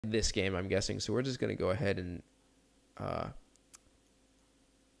this game, I'm guessing. So we're just going to go ahead and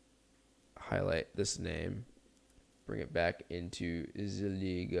highlight this name. Bring it back into the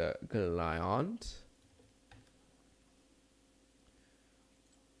Liga client.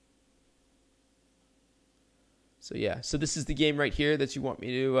 So yeah, so this is the game right here that you want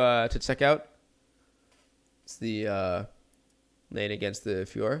me to check out. It's the lane against the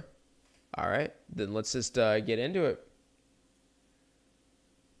Fiora. All right, then let's just get into it.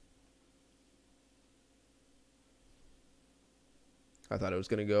 I thought it was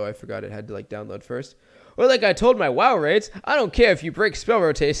gonna go. I forgot it had to like download first. Or like I told my WoW rates, I don't care if you break spell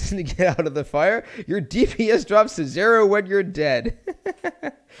rotation to get out of the fire. Your DPS drops to 0 when you're dead.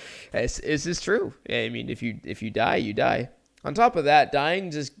 Is this true? Yeah, I mean, if you die, you die. On top of that,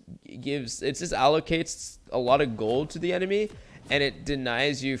 dying just allocates a lot of gold to the enemy, and it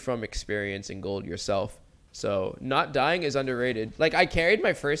denies you from experiencing gold yourself. So not dying is underrated. Like I carried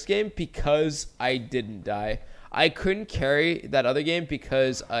my first game because I didn't die. I couldn't carry that other game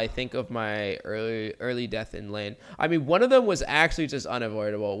because I think of my early death in lane. I mean, one of them was actually just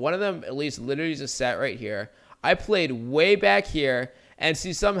unavoidable. One of them at least literally just sat right here. I played way back here, and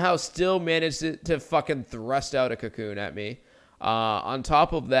she somehow still managed to fucking thrust out a cocoon at me. On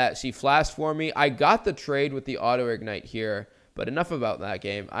top of that, she flashed for me. I got the trade with the auto ignite here, but enough about that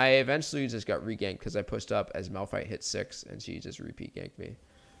game. I eventually just got reganked because I pushed up as Malphite hit 6, and she just repeat ganked me.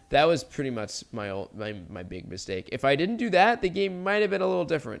 That was pretty much my big mistake. If I didn't do that, the game might have been a little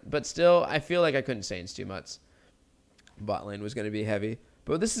different. But still, I feel like I couldn't change too much. Bot lane was going to be heavy.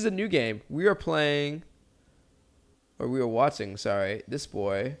 But this is a new game. We are playing, or we were watching, sorry, this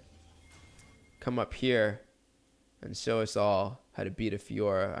boy come up here and show us all how to beat a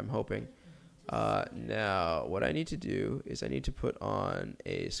Fiora, I'm hoping. Now, what I need to do is I need to put on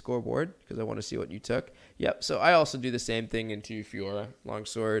a scoreboard because I want to see what you took. Yep, so I also do the same thing into Fiora.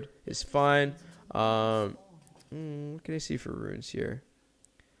 Longsword is fine. What can I see for runes here?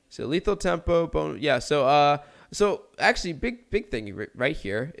 So lethal tempo, bone. Yeah, so actually, big thing right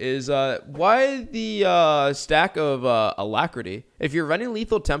here is why the stack of alacrity. If you're running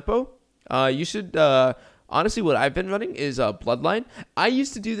lethal tempo, you should honestly, what I've been running is Bloodline. I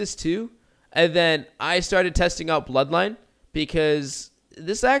used to do this too. And then I started testing out Bloodline because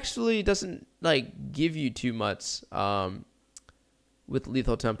this actually doesn't like give you too much with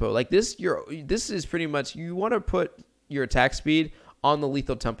lethal tempo. Like this is pretty much, you want to put your attack speed on the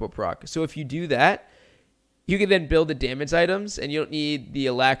lethal tempo proc. So if you do that, you can then build the damage items and you don't need the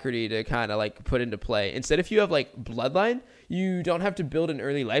alacrity to kind of like put into play. Instead, if you have like Bloodline, you don't have to build an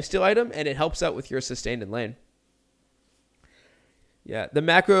early lifesteal item and it helps out with your sustained in lane. Yeah, the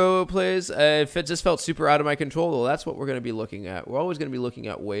macro plays, if it just felt super out of my control, well, that's what we're going to be looking at. We're always going to be looking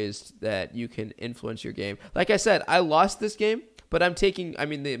at ways that you can influence your game. Like I said, I lost this game, but I'm taking,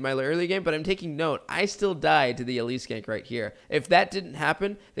 my early game, but I'm taking note. I still died to the Elise gank right here. If that didn't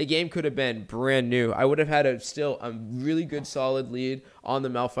happen, the game could have been brand new. I would have had a really good solid lead on the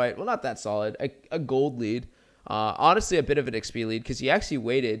Malphite. Well, not that solid, a gold lead. Honestly, a bit of an XP lead because he actually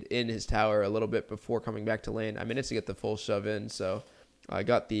waited in his tower a little bit before coming back to lane. I managed to get the full shove in, so I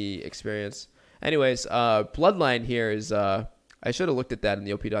got the experience. Anyways, Bloodline here is, I should have looked at that in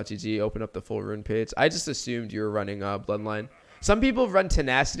the op.gg, open up the full rune page. I just assumed you were running Bloodline. Some people run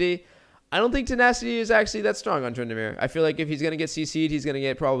Tenacity. I don't think Tenacity is actually that strong on Tryndamere. I feel like if he's going to get CC'd, he's going to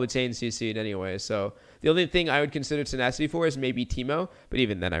get probably chain CC'd anyway. So the only thing I would consider Tenacity for is maybe Teemo. But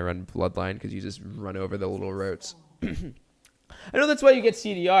even then, I run Bloodline because you just run over the little routes. I know that's why you get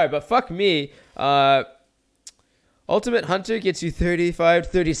CDR, but fuck me. Ultimate Hunter gets you 30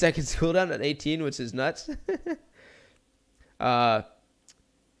 seconds cooldown at 18, which is nuts. Yeah,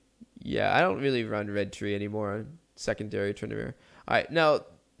 I don't really run Red Tree anymore on secondary Tryndamere. All right, now,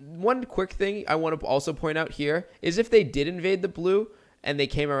 one quick thing I want to also point out here is if they did invade the blue and they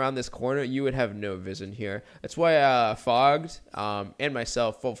came around this corner, you would have no vision here. That's why Fogged and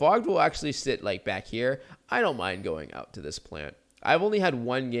myself, well, Fogged will actually sit like back here. I don't mind going out to this plant. I've only had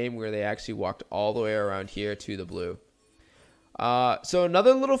one game where they actually walked all the way around here to the blue. So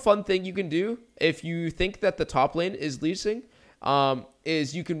another little fun thing you can do if you think that the top lane is leasing,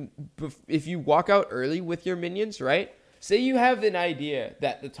 is you can, if you walk out early with your minions, right? Say you have an idea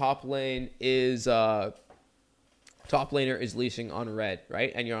that the top lane is top laner is leashing on red,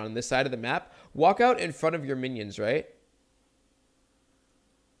 right? And you're on this side of the map. Walk out in front of your minions, right?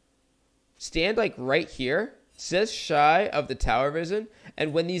 Stand like right here, just shy of the tower vision,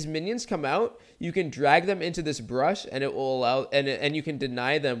 and when these minions come out, you can drag them into this brush, and it will allow, and you can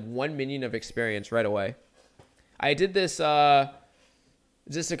deny them 1 minion of experience right away. I did this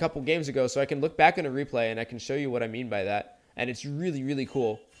just a couple games ago, so I can look back in a replay and I can show you what I mean by that. And it's really, really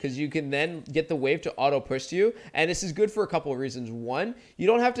cool because you can then get the wave to auto push to you. And this is good for a couple of reasons. One, you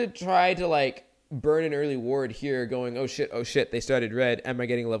don't have to try to like burn an early ward here going, oh shit, they started red. Am I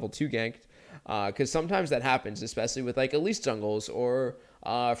getting level 2 ganked? Because sometimes that happens, especially with like Elise jungles or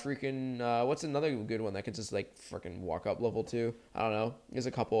what's another good one that can just like freaking walk up level 2? I don't know. There's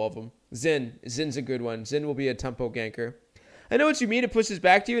a couple of them. Zin's a good one. Zin will be a tempo ganker. I know what you mean. It pushes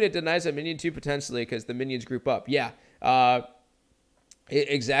back to you and it denies a minion too potentially because the minions group up. Yeah.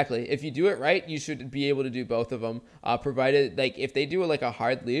 Exactly. If you do it right, you should be able to do both of them. Provided like if they do like a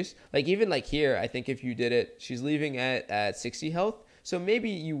hard leash, like even like here, I think if you did it, she's leaving at 60 health. So maybe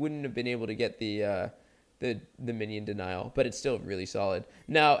you wouldn't have been able to get the minion denial, but it's still really solid.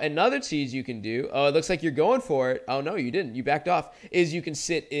 Now, another tease you can do, oh, it looks like you're going for it. Oh, no, you didn't. You backed off. Is you can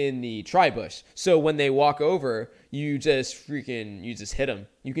sit in the tri-bush. So when they walk over, you just hit them.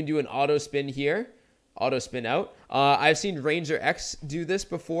 You can do an auto spin here, auto spin out. I've seen Ranger X do this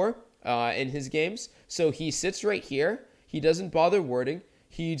before in his games. So he sits right here. He doesn't bother warding.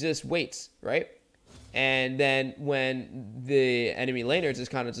 He just waits, right? And then when the enemy laner just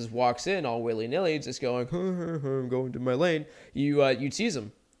kind of just walks in all willy-nilly, just going, I'm going to my lane, you tease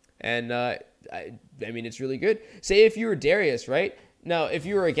them. And I mean, it's really good. Say if you were Darius, right? Now, if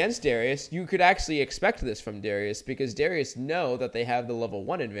you were against Darius, you could actually expect this from Darius because Darius know that they have the level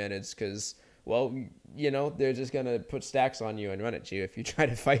 1 advantage because, well, you know, they're just going to put stacks on you and run at you if you try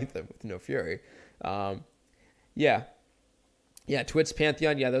to fight them with no fury. Yeah. Yeah, Twit's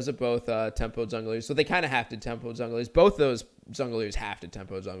Pantheon, yeah, those are both tempo junglers. So they kind of have to tempo junglers. Both those junglers have to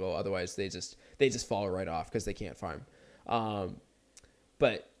tempo jungle, otherwise they just fall right off because they can't farm.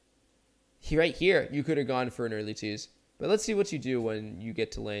 But right here, you could have gone for an early tease. But let's see what you do when you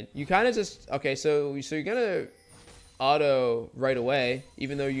get to lane. You kind of just, okay, so you're going to auto right away,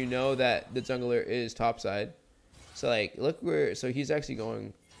 even though you know that the jungler is topside. So like, look where, so he's actually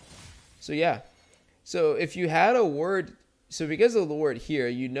going. So yeah. So if you had a ward, so because of the ward here,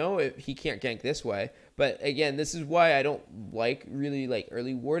 you know if he can't gank this way. But again, this is why I don't like really like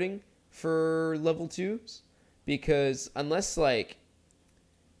early warding for level 2s. Because unless like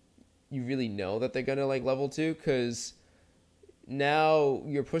you really know that they're gonna like level 2, because now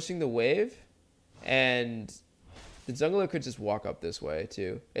you're pushing the wave and the jungler could just walk up this way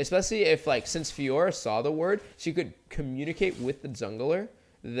too. Especially if like, since Fiora saw the ward, she could communicate with the jungler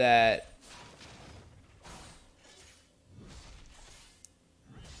that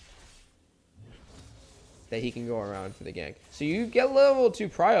he can go around for the gank. So you get level 2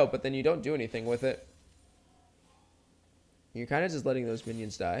 prio, but then you don't do anything with it. You're kind of just letting those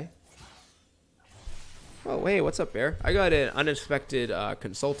minions die. Oh, hey, what's up, Bear? I got an unexpected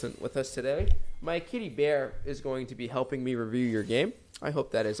consultant with us today. My kitty Bear is going to be helping me review your game. I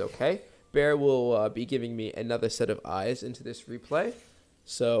hope that is okay. Bear will be giving me another set of eyes into this replay.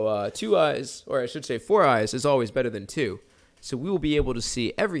 So 2 eyes, or I should say 4 eyes, is always better than 2. So we will be able to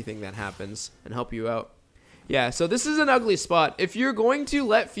see everything that happens and help you out. Yeah, so this is an ugly spot. If you're going to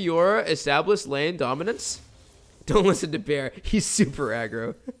let Fiora establish lane dominance, don't listen to Bear. He's super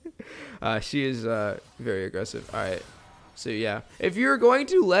aggro. She is very aggressive. All right. So yeah, if you're going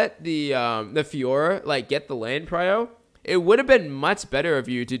to let the Fiora like get the lane prio, it would have been much better of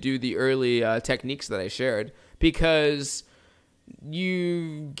you to do the early techniques that I shared, because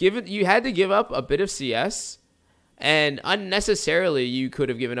you had to give up a bit of CS, and unnecessarily you could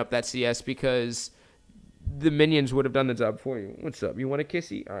have given up that CS because the minions would have done the job for you. What's up? You want a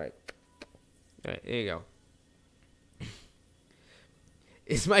kissy? All right. All right, there you go.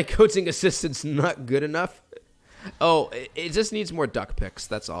 Is my coaching assistance not good enough? Oh, it just needs more duck picks,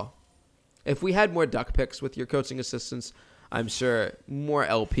 that's all. If we had more duck picks with your coaching assistance, I'm sure more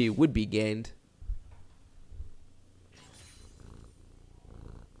LP would be gained.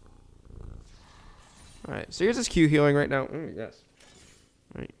 All right, so you're just Q healing right now. Yes.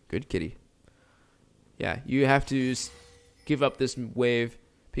 All right, good kitty. Yeah, you have to give up this wave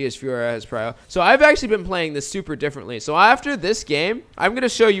because Fiora has prio. So I've actually been playing this super differently. So after this game, I'm going to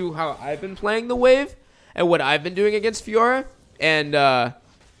show you how I've been playing the wave and what I've been doing against Fiora. And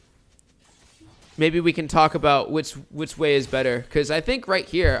maybe we can talk about which way is better. Because I think right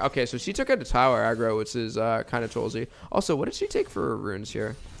here, okay, so she took out the tower aggro, which is kind of trollsy. Also, what did she take for runes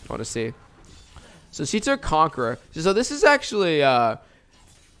here? I want to see. So she took Conqueror. So this is actually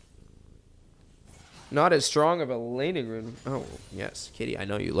not as strong of a laning rune. Oh, yes, Kitty, I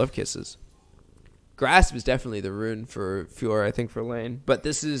know you love kisses. Grasp is definitely the rune for Fiora, I think, for lane. But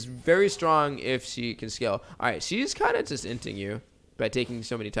this is very strong if she can scale. All right, she's kind of just inting you by taking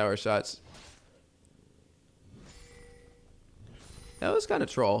so many tower shots. That was kind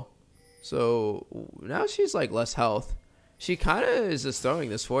of troll. So now she's like less health. She kind of is just throwing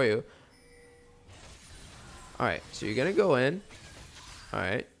this for you. All right, so you're gonna go in. All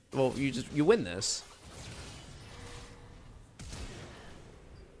right. Well, you win this.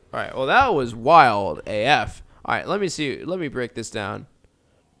 All right. Well, that was wild AF. All right. Let me see. Let me break this down.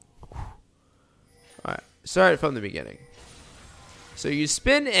 All right. Start from the beginning. So you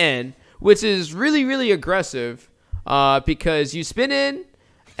spin in, which is really, really aggressive, because you spin in,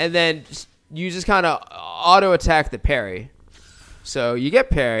 and then you just kind of auto attack the parry. So you get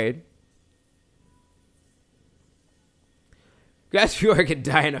parried. Grass Fjord can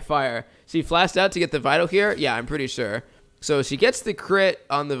die in a fire. She flashed out to get the vital here? Yeah, I'm pretty sure. So she gets the crit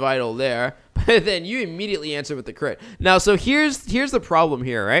on the vital there, but then you immediately answer with the crit. Now, so here's the problem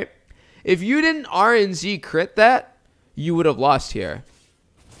here, right? If you didn't RNG crit that, you would have lost here.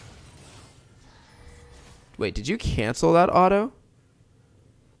 Wait, did you cancel that auto?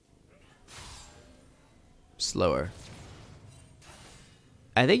 Slower.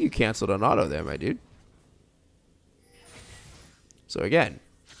 I think you canceled an auto there, my dude. So again,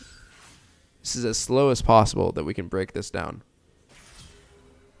 this is as slow as possible that we can break this down.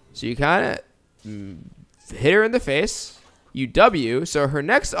 So you kind of hit her in the face. You W, so her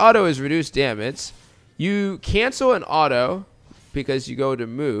next auto is reduced damage. You cancel an auto because you go to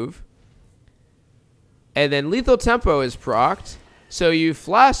move. And then lethal tempo is procced. So you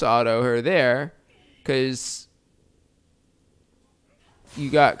flash auto her there because you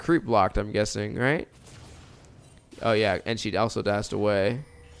got creep blocked, I'm guessing, right? Oh, yeah, and she also dashed away.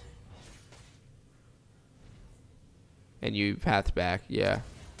 And you pathed back, yeah.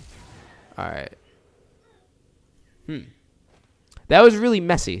 All right. That was really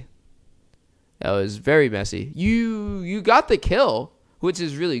messy. That was very messy. You got the kill, which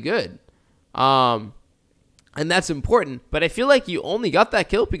is really good. And that's important. But I feel like you only got that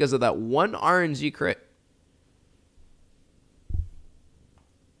kill because of that one RNG crit.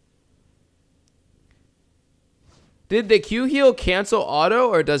 Did the Q heal cancel auto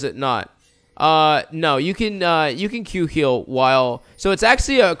or does it not? No, you can Q heal while, so it's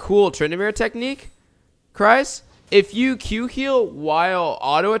actually a cool Tryndamere technique, Cries. If you Q heal while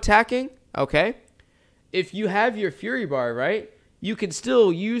auto attacking, okay, if you have your Fury bar, right, you can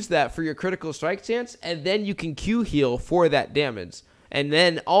still use that for your critical strike chance, and then you can Q heal for that damage. And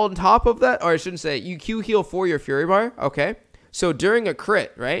then on top of that, or I shouldn't say, you Q heal for your Fury bar, okay? So during a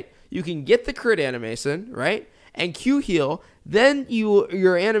crit, right, you can get the crit animation, right, and Q heal, then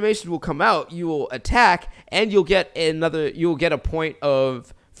your animation will come out, you will attack, and you'll get a point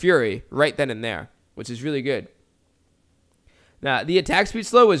of Fury right then and there, which is really good. Now, the attack speed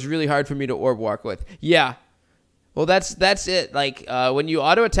slow was really hard for me to orb walk with. Yeah. Well, that's it. Like, when you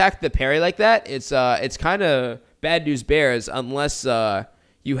auto attack the parry like that, it's kind of bad news bears unless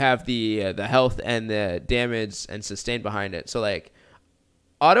you have the health and the damage and sustain behind it. So like,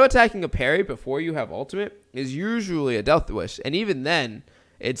 auto attacking a parry before you have ultimate is usually a death wish, and even then,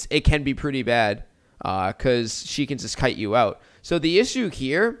 it can be pretty bad because she can just kite you out. So the issue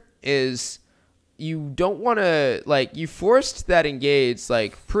here is you don't want to, like, you forced that engage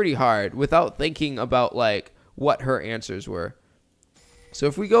like pretty hard without thinking about like what her answers were. So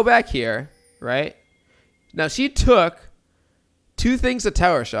if we go back here, right? Now she took 2 things of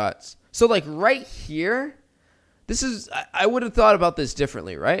tower shots. So like right here, this is, I would have thought about this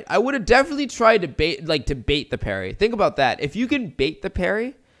differently, right? I would have definitely tried to bait the parry. Think about that. If you can bait the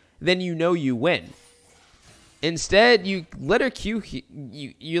parry, then you know you win. Instead, you let her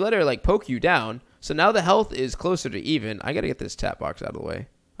you let her like poke you down. So now the health is closer to even. I got to get this tap box out of the way.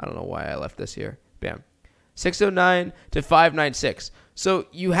 I don't know why I left this here. Bam. 609 to 596. So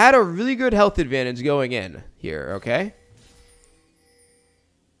you had a really good health advantage going in here, okay?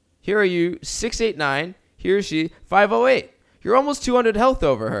 Here are you, 689. Here is she, 508. You're almost 200 health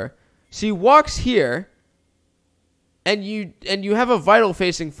over her. She walks here, and you have a vital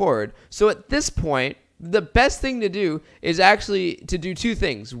facing forward. So at this point, the best thing to do is actually to do 2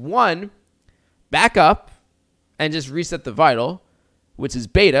 things. 1, back up and just reset the vital, which is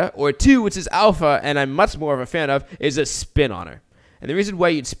beta, or 2, which is alpha, and I'm much more of a fan of, is a spin on her. And the reason why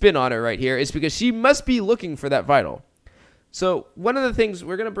you'd spin on her right here is because she must be looking for that vital. So one of the things,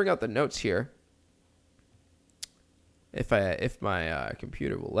 we're going to bring out the notes here. If my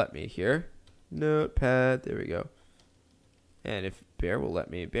computer will let me here. Notepad, there we go. And if Bear will let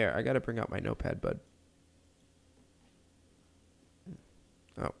me, Bear, I got to bring out my notepad, bud.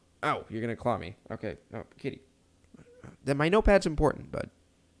 Oh, you're going to claw me. Okay, no, kitty. Then my notepad's important, bud.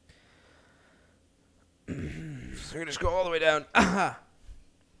 So we're going to scroll all the way down.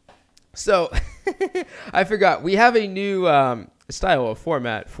 So, I forgot. We have a new style of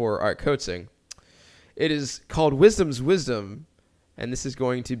format for our coaching. It is called Wisdom's Wisdom. And this is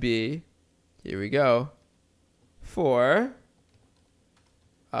going to be, here we go, for,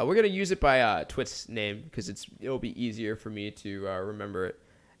 we're going to use it by Twit's name because it'll be easier for me to remember it.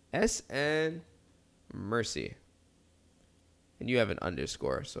 SN Mercy. And you have an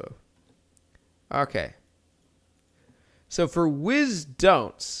underscore, so. Okay. So for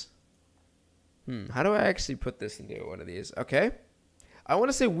WyzDon'ts, how do I actually put this into one of these? Okay. I want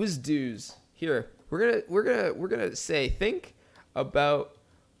to say WyzDo's. Here, we're gonna say think about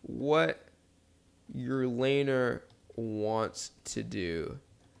what your laner wants to do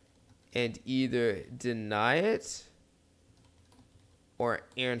and either deny it or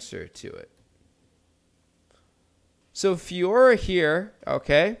answer to it. So Fiora here,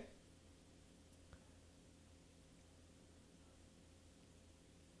 okay.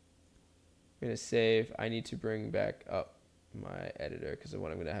 I'm going to save. I need to bring back up my editor because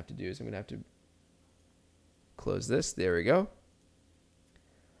what I'm going to have to do is I'm going to have to close this. There we go.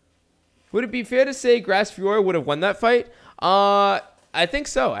 Would it be fair to say Grass Fiora would have won that fight? I think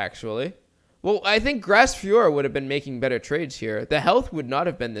so, actually. Well, I think Grass Fiora would have been making better trades here. The health would not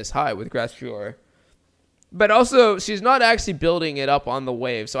have been this high with Grass Fiora. But also, she's not actually building it up on the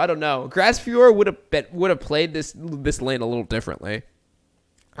wave, so I don't know. Grass Fiora would have played this lane a little differently.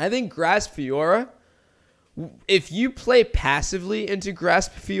 I think Grass Fiora, if you play passively into Grass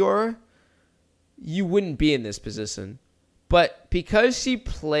Fiora, you wouldn't be in this position. But because she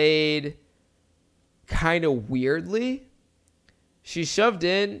played kind of weirdly, she shoved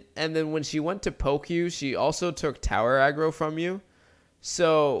in, and then when she went to poke you, she also took tower aggro from you.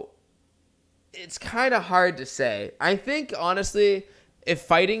 So it's kind of hard to say. I think, honestly, if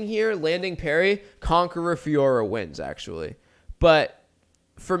fighting here, landing parry, Conqueror Fiora wins, actually. But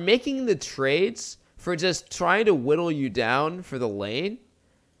for making the trades, for just trying to whittle you down for the lane,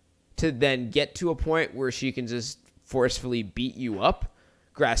 to then get to a point where she can just forcefully beat you up,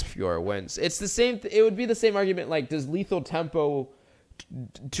 Grass Fiora wins. It's the same. It would be the same argument. Like, does Lethal Tempo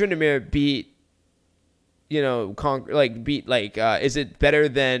Tryndamere beat? You know, is it better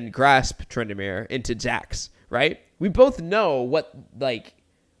than Grasp Tryndamere into Jax? Right? We both know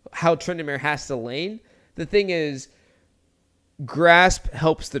how Tryndamere has to lane. The thing is, Grasp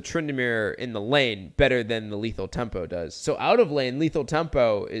helps the Tryndamere in the lane better than the Lethal Tempo does. So out of lane, Lethal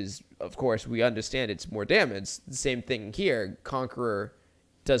Tempo is, of course, we understand it's more damage. The same thing here. Conqueror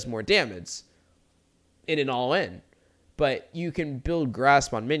does more damage in an all-in. But you can build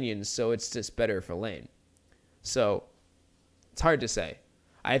Grasp on minions, so it's just better for lane. So it's hard to say.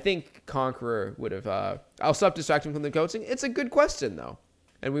 I think Conqueror would have... I'll stop distracting from the coaching. It's a good question, though.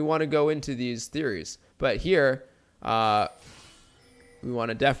 And we want to go into these theories. But here... we want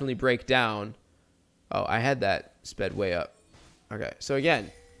to definitely break down. Oh, I had that sped way up. Okay, so again,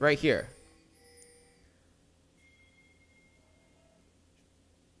 right here.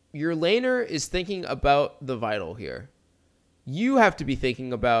 Your laner is thinking about the vital here. You have to be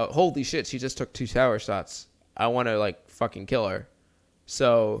thinking about, holy shit, she just took 2 tower shots. I want to, fucking kill her.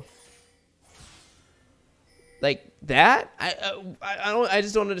 So, that? I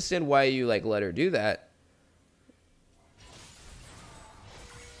just don't understand why you, let her do that.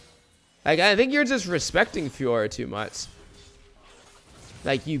 I think you're just respecting Fiora too much.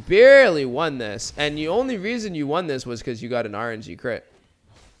 You barely won this. And the only reason you won this was because you got an RNG crit.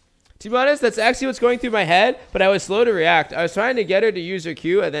 To be honest, that's actually what's going through my head. But I was slow to react. I was trying to get her to use her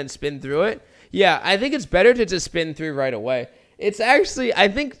Q and then spin through it. Yeah, I think it's better to just spin through right away. It's actually, I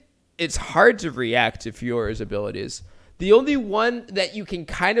think it's hard to react to Fiora's abilities. The only one that you can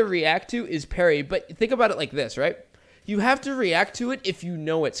kind of react to is parry. But think about it like this, right? You have to react to it if you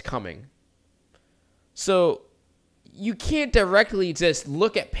know it's coming. So you can't directly just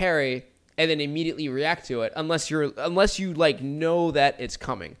look at parry and then immediately react to it unless you know that it's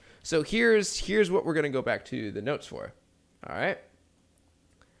coming. So here's what we're going to go back to the notes for. All right.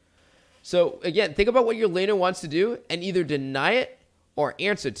 So again, think about what your laner wants to do and either deny it or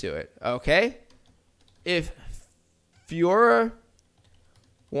answer to it. Okay? If Fiora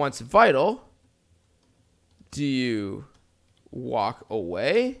wants vital, do you walk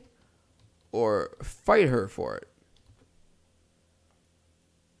away or fight her for it?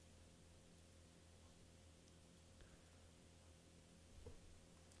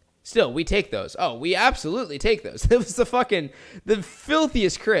 Still, we take those. Oh, we absolutely take those. It was the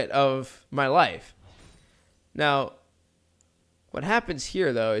filthiest crit of my life. Now, what happens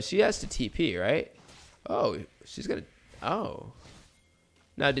here, though, is she has to TP, right? Oh, she's going to... Oh.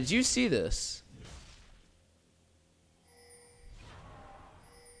 Now, did you see this?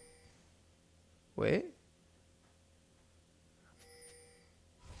 Wait.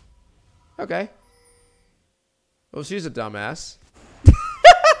 Okay. Well, she's a dumbass.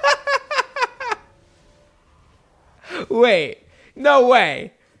 Wait. No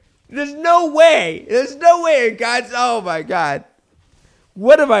way. There's no way. There's no way, guys. Oh, my God.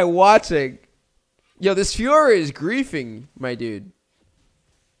 What am I watching? Yo, this Fiora is griefing, my dude.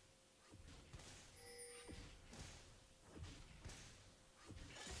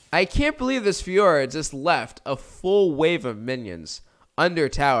 I can't believe this Fiora just left a full wave of minions under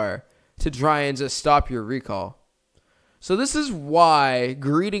tower to try and just stop your recall. So this is why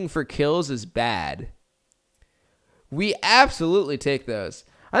greeting for kills is bad. We absolutely take those.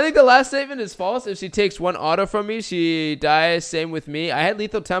 I think the last statement is false. If she takes one auto from me, she dies. Same with me. I had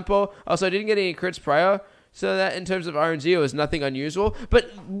lethal tempo. Also, I didn't get any crits prior. So that in terms of RNG, it was nothing unusual.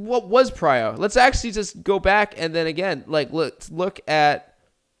 But what was prior? Let's actually just go back and then again, like, let's look at,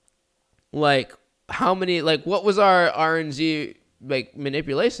 like, how many, like, what was our RNG, like,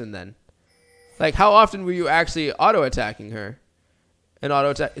 manipulation then? Like, how often were you actually auto-attacking her? And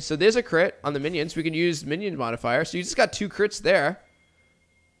auto-attack. So there's a crit on the minions. We can use minion modifier. So you just got 2 crits there.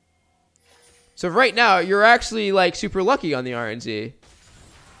 So right now, you're actually, like, super lucky on the RNG.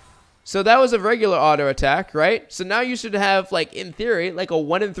 So that was a regular auto attack, right? So now you should have, like, in theory, like a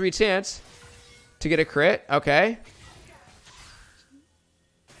 1 in 3 chance to get a crit. Okay.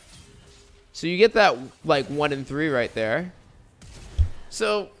 So you get that, like, 1 in 3 right there.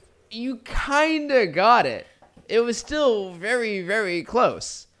 So you kind of got it. It was still very, very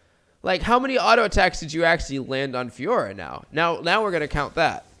close. Like, how many auto attacks did you actually land on Fiora now? Now we're going to count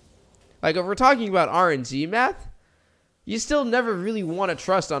that. Like, if we're talking about RNG math, you still never really want to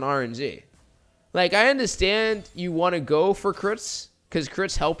trust on RNG. Like, I understand you want to go for crits because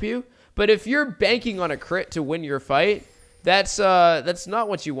crits help you, but if you're banking on a crit to win your fight, that's not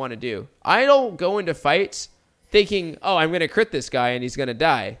what you want to do. I don't go into fights thinking, oh, I'm going to crit this guy and he's going to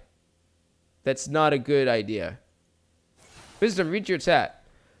die. That's not a good idea. WyzDM, read your chat.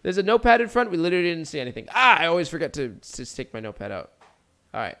 There's a notepad in front. We literally didn't see anything. I always forget to take my notepad out.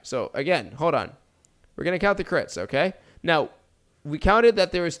 All right, so again, hold on. We're going to count the crits, okay? Now, we counted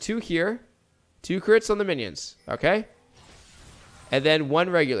that there was 2 here, 2 crits on the minions, okay? And then 1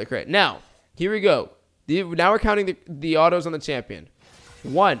 regular crit. Now, here we go. Now we're counting the autos on the champion.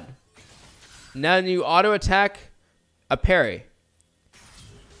 1. Now you auto attack a parry.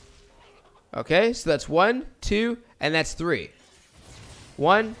 Okay, so that's 1, 2, and that's 3.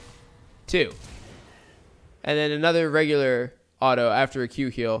 1, 2. And then another regular auto after a Q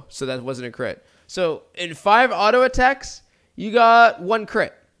heal, so that wasn't a crit. So in 5 auto attacks, you got 1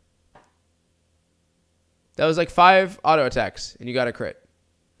 crit. That was like 5 auto attacks, and you got a crit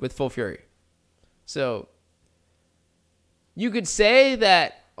with full fury. So you could say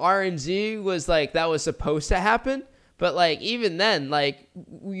that RNG was like, that was supposed to happen, but like even then, like,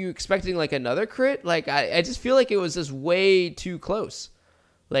 were you expecting like another crit? Like I just feel like it was just way too close.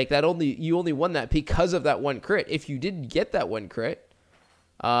 Like that you only won that because of that 1 crit. If you didn't get that 1 crit,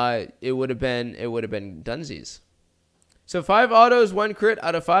 it would have been dunsies. So 5 autos, 1 crit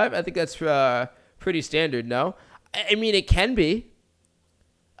out of 5. I think that's pretty standard. No, I mean it can be.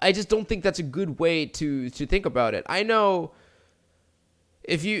 I just don't think that's a good way to think about it. I know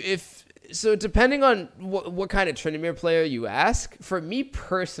so depending on what kind of Tryndamere player you ask, for me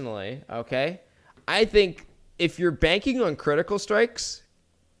personally, okay, I think if you're banking on critical strikes,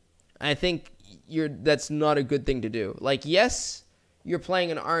 I think that's not a good thing to do. Like, yes, you're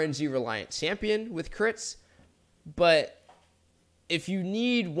playing an RNG reliant champion with crits, but if you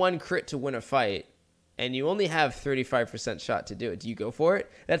need 1 crit to win a fight and you only have 35% shot to do it, do you go for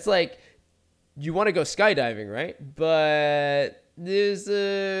it? That's like, you want to go skydiving, right? But there's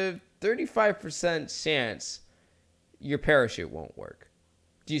a 35% chance your parachute won't work.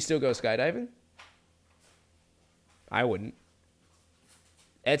 Do you still go skydiving? I wouldn't.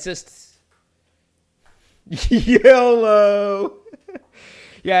 It's just YOLO.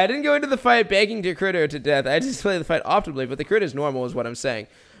 Yeah, I didn't go into the fight begging to crit her to death. I just played the fight optimally, but the crit is normal is what I'm saying.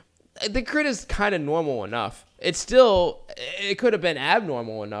 The crit is kind of normal enough. It could have been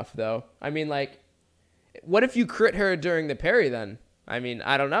abnormal enough, though. I mean, like, what if you crit her during the parry then? I mean,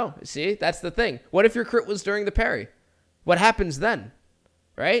 I don't know. See, that's the thing. What if your crit was during the parry? What happens then?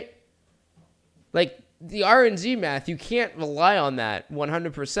 Right? Like, the RNG math, you can't rely on that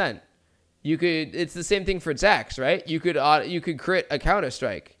 100%. It's the same thing for Zax, right? You could crit a counter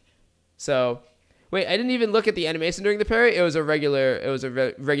strike. So, wait, I didn't even look at the animation during the parry. It was a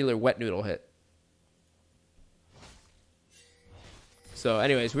regular wet noodle hit. So,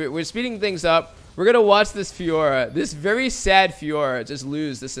 anyways, we're speeding things up. We're gonna watch this Fiora, this very sad Fiora, just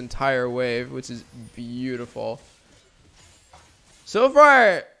lose this entire wave, which is beautiful. So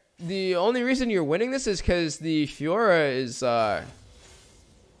far, the only reason you're winning this is because the Fiora is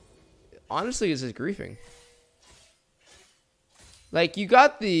honestly is just griefing. Like you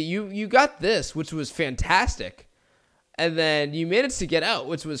got you got this, which was fantastic, and then you managed to get out,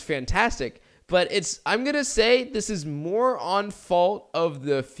 which was fantastic. But I'm gonna say this is more on fault of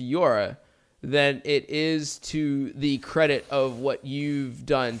the Fiora than it is to the credit of what you've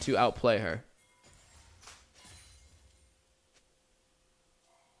done to outplay her.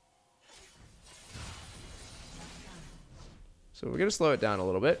 So we're gonna slow it down a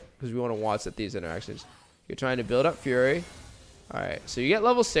little bit because we want to watch at these interactions. You're trying to build up Fury. All right, so you get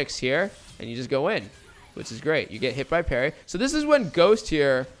level 6 here, and you just go in, which is great. You get hit by parry. So this is when Ghost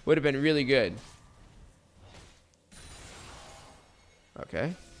here would have been really good.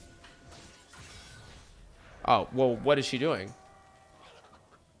 Okay. Oh, well, what is she doing?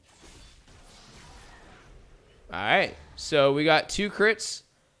 All right, so we got 2 crits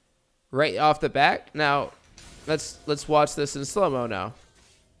right off the bat. Now, let's watch this in slow-mo now.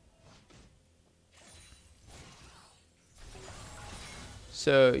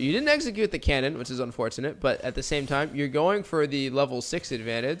 So you didn't execute the cannon, which is unfortunate, but at the same time, you're going for the level 6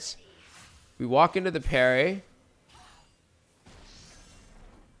 advantage. We walk into the parry.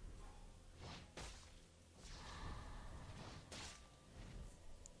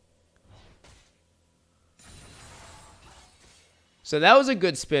 So that was a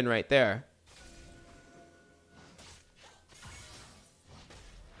good spin right there.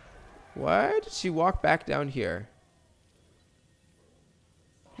 Why did she walk back down here?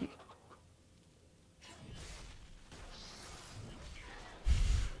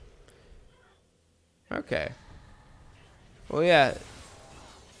 Okay. Well, yeah.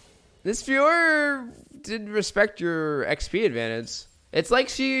 This viewer didn't respect your XP advantage. It's like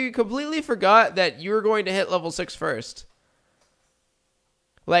she completely forgot that you were going to hit level 6 first.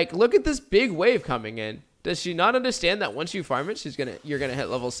 Like, look at this big wave coming in. Does she not understand that once you farm it, you're gonna hit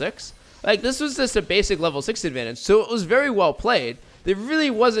level 6? Like, this was just a basic level 6 advantage, so it was very well played. There really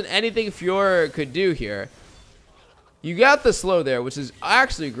wasn't anything Fiora could do here. You got the slow there, which is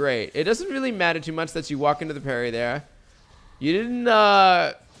actually great. It doesn't really matter too much that you walk into the parry there. You didn't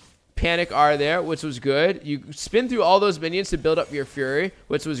panic R there, which was good. You spin through all those minions to build up your Fury,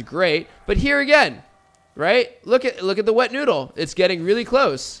 which was great. But here again, right? Look at the wet noodle. It's getting really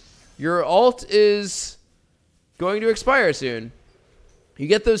close. Your ult is going to expire soon. You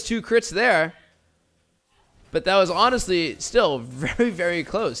get those 2 crits there. But that was honestly still very, very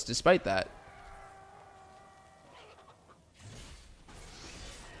close despite that.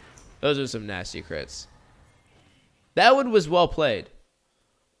 Those are some nasty crits. That one was well played.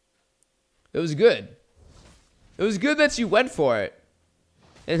 It was good. It was good that you went for it.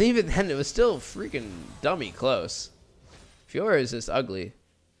 And even then, it was still freaking dummy close. Fiora is just ugly.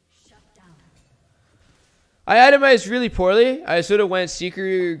 I itemized really poorly. I should have went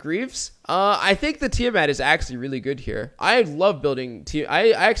Seeker Greaves. I think the Tiamat is actually really good here. I love building...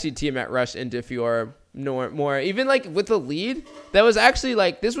 I actually Tiamat rush into Fiora more. Even like with the lead, that was actually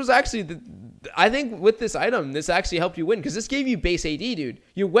like... This was actually... I think with this item, this actually helped you win. Because this gave you base AD, dude.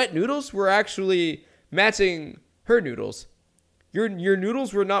 Your wet noodles were actually matching her noodles. Your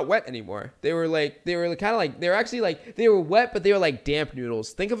noodles were not wet anymore. They were kind of like... They were actually like... They were wet, but they were like damp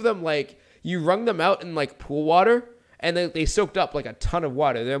noodles. Think of them like... You wrung them out in like pool water, and they soaked up like a ton of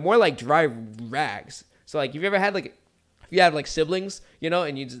water. They're more like dry rags. So like, if you ever had like, if you had like siblings, you know,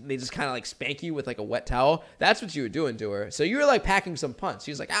 and they just kind of like spank you with like a wet towel, that's what you were doing to her. So you were like packing some punch.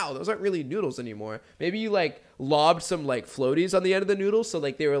 She was like, ow, those aren't really noodles anymore. Maybe you like lobbed some like floaties on the end of the noodles, so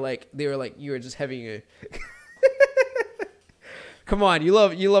like they were like you were just having a. Come on, you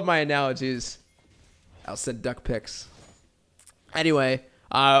love my analogies. I'll send duck pics. Anyway.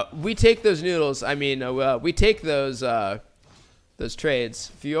 We take those noodles. I mean, we take those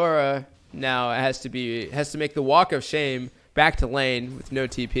trades. Fiora now has to make the walk of shame back to lane with no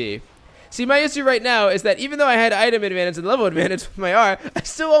TP. See, my issue right now is that even though I had item advantage and level advantage with my R, I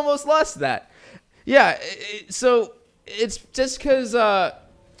still almost lost that. Yeah, so it's just because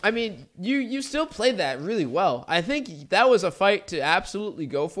I mean, you still played that really well. I think that was a fight to absolutely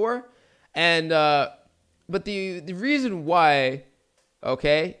go for, and but the reason why.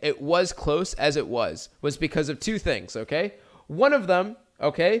 Okay, it was close as it was because of 2 things, okay? One of them,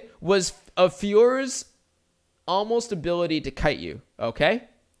 okay, was a Fiora's almost ability to kite you, okay?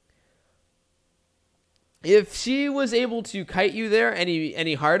 If she was able to kite you there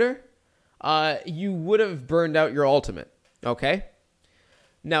any harder, you would have burned out your ultimate, okay?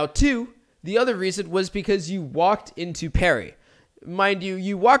 Now, 2, the other reason was because you walked into parry. mind you,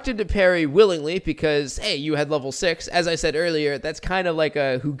 you walked into parry willingly because, hey, you had level 6. As I said earlier, that's kind of like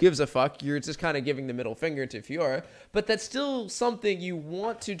a who gives a fuck. You're just kind of giving the middle finger to Fiora. But that's still something you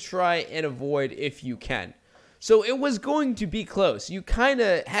want to try and avoid if you can. So it was going to be close. You kind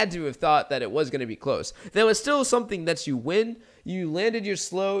of had to have thought that it was going to be close. There was still something that you win. You landed your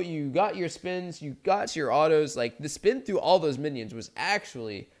slow. You got your spins. You got your autos. Like, the spin through all those minions was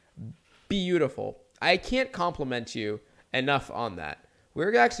actually beautiful. I can't compliment you enough on that.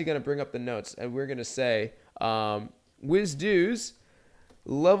 We're actually going to bring up the notes, and we're going to say WyzDo's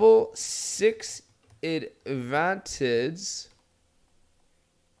level 6 advantage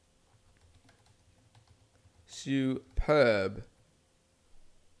superb.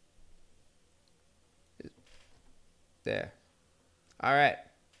 There. All right.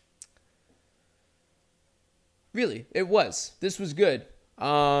 Really, it was. This was good.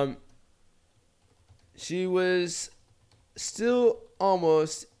 She was still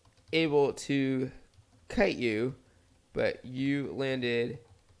almost able to kite you, but you landed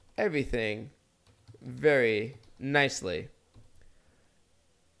everything very nicely.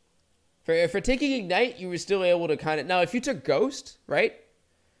 For taking Ignite, you were still able to kind of... Now, if you took Ghost, right,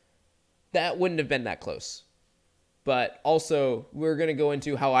 that wouldn't have been that close. But also, we're going to go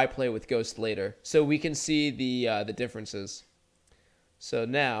into how I play with Ghost later, so we can see the differences. So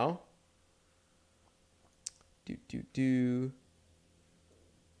now...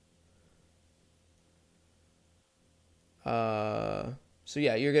 So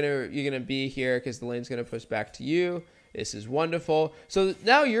yeah, you're gonna be here because the lane's gonna push back to you. This is wonderful. So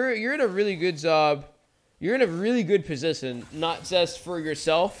now you're in a really good job. You're in a really good position, not just for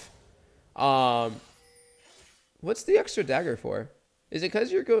yourself. What's the extra dagger for? Is it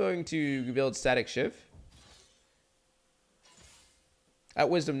because you're going to build static shiv? At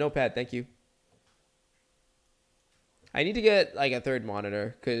Wisdom Notepad, thank you. I need to get like a third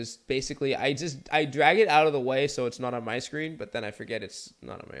monitor because basically I drag it out of the way so it's not on my screen, but then I forget it's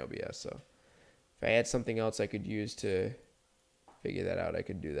not on my OBS. So if I had something else I could use to figure that out, I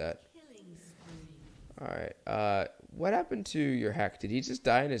could do that. All right. What happened to your hack? Did he just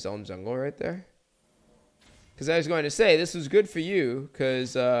die in his own jungle right there? Because I was going to say this was good for you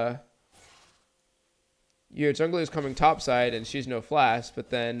because your jungler is coming topside and she's no flash, but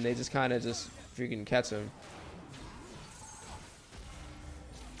then they just kind of just freaking catch him.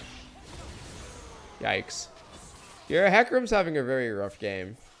 Yikes. Your Hecarim's having a very rough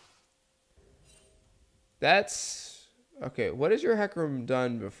game. That's... Okay, what has your Hecarim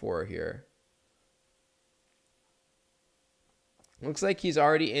done before here? Looks like he's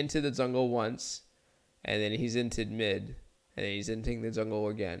already into the jungle once. And then he's into mid. And then he's entering the jungle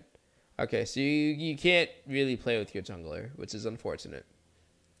again. Okay, so you can't really play with your jungler, which is unfortunate.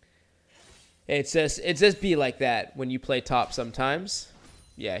 It's just be like that when you play top sometimes.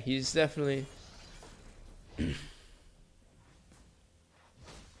 Yeah, he's definitely...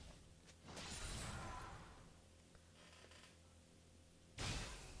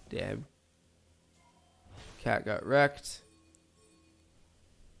 Damn. Cat got wrecked.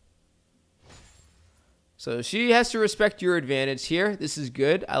 So she has to respect your advantage here. This is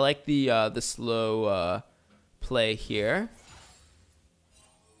good. I like the slow play here.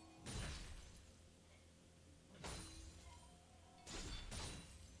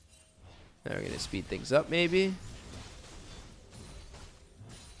 Now we're going to speed things up, maybe.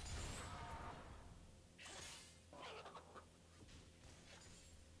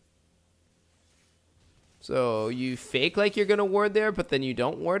 So you fake like you're going to ward there, but then you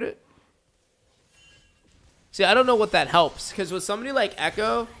don't ward it? See, I don't know what that helps. Because with somebody like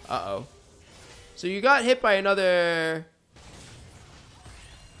Echo... Uh-oh. So you got hit by another...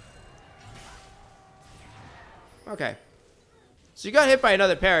 Okay. So you got hit by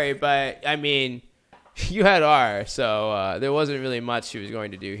another parry, but, I mean, you had R, so there wasn't really much she was going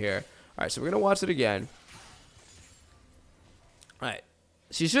to do here. All right, so we're going to watch it again. All right.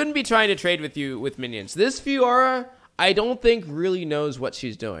 She shouldn't be trying to trade with you with minions. This Fiora, I don't think really knows what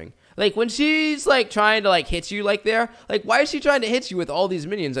she's doing. Like, when she's, like, trying to, like, hit you, like, there, like, why is she trying to hit you with all these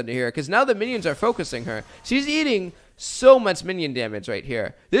minions under here? Because now the minions are focusing her. She's eating so much minion damage right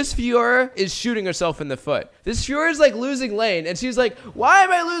here. This Fiora is shooting herself in the foot. This Fiora is, like, losing lane, and she's like, why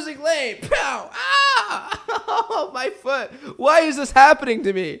am I losing lane? Pow! Ah! Oh, my foot. Why is this happening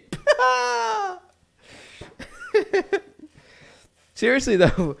to me? Seriously,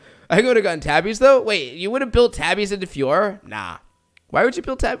 though, I would have gotten tabbies, though. Wait, you would have built tabbies into Fiora? Nah. Why would you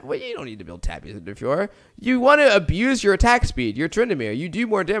build tabbies? Well, you don't need to build tabbies into Fiora. You want to abuse your attack speed. You're Tryndamere. You do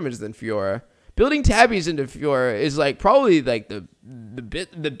more damage than Fiora. Building tabbies into Fiora is like probably like the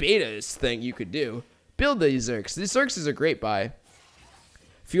betaest thing you could do. Build these Zerks. These Zerks is a great buy.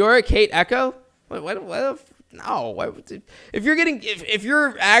 Fiora, Kate, Echo? No. If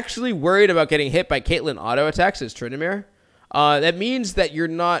you're actually worried about getting hit by Caitlyn auto attacks as Tryndamere, that means that you're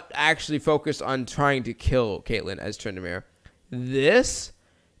not actually focused on trying to kill Caitlyn as Tryndamere. This,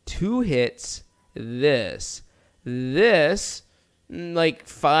 2 hits, this, like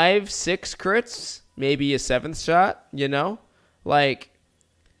 5, 6 crits, maybe a 7th shot, you know? Like,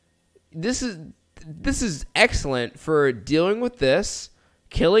 this is excellent for dealing with this,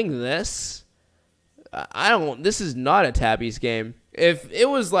 killing this. This is not a Tabby's game. If it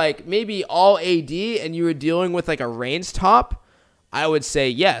was like maybe all AD and you were dealing with like a range top, I would say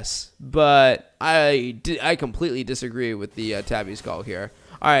yes, but I completely disagree with the Tabby's call here.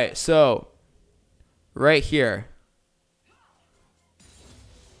 All right, so right here.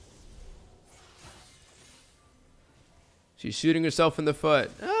 She's shooting herself in the foot.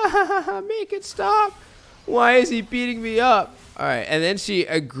 Make it stop. Why is he beating me up? All right, and then she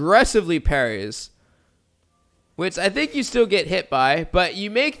aggressively parries, which I think you still get hit by, but you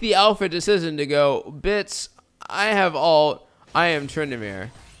make the alpha decision to go, Bits, I have ult, I am Tryndamere.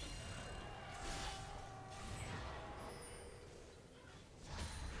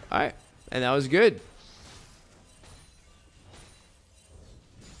 All right, and that was good.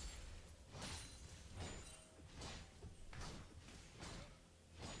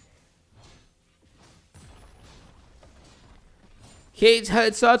 Kate's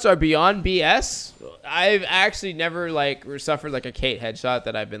headshots are beyond BS. I've actually never like suffered like a Kate headshot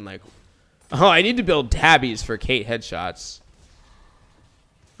that I've been like, oh, I need to build tabbies for Kate headshots.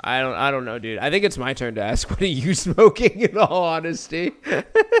 I don't know, dude. I think it's my turn to ask, what are you smoking, in all honesty?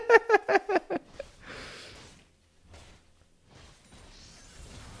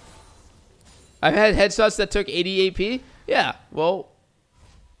 I've had headshots that took 80 AP. Yeah, well,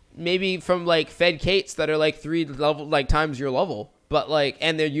 maybe from like fed Kates that are like 3 level, like times your level. But like,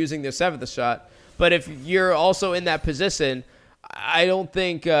 and they're using their 7th shot. But if you're also in that position, I don't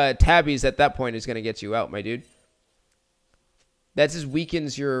think tabbies at that point is going to get you out, my dude. That just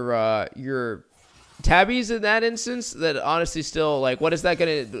weakens your tabbies in that instance. That honestly still, like, what is that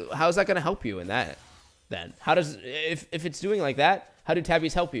going to, how is that going to help you in that then? How does, if it's doing like that, how do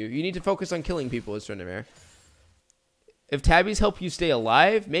tabbies help you? You need to focus on killing people as Tryndamere. If tabbies help you stay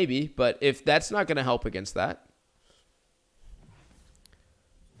alive, maybe. But if that's not going to help against that.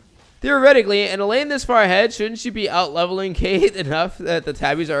 Theoretically, in a lane this far ahead, shouldn't she be out-leveling Kate enough that the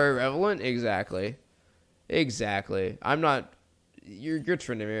tabbies are irrelevant? Exactly. Exactly. I'm not... You're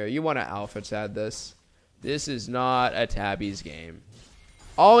Tryndamere. You want to alpha tab this. This is not a tabbies game.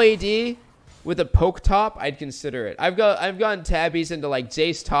 All AD with a poke top, I'd consider it. I've gotten tabbies into like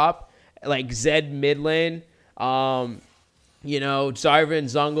Jace top, like Zed mid lane, you know, Jarvan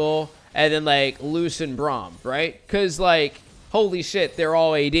Zungle, and then like Luce and Braum, right? Because like... Holy shit, they're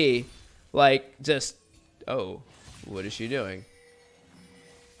all AD. Like, just... Oh, what is she doing?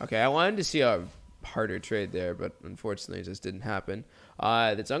 Okay, I wanted to see a harder trade there, but unfortunately it just didn't happen.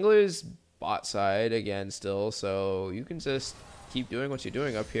 The jungler is bot side again still, so you can just keep doing what you're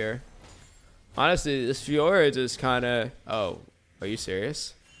doing up here. Honestly, this Fiora just kind of... Oh, are you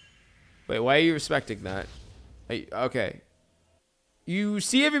serious? Wait, why are you respecting that? Okay. You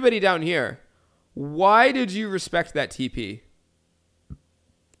see everybody down here. Why did you respect that TP?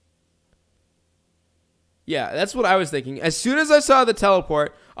 Yeah, that's what I was thinking. As soon as I saw the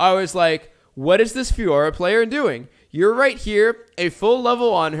teleport, I was like, what is this Fiora player doing? You're right here, a full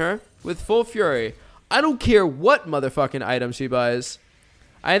level on her with full fury. I don't care what motherfucking item she buys.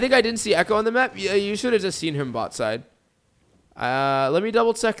 I think I didn't see Echo on the map. You should have just seen him bot side. Let me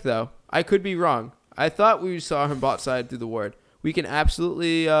double check, though. I could be wrong. I thought we saw him bot side through the ward. We can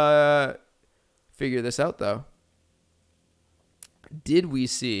absolutely figure this out, though. Did we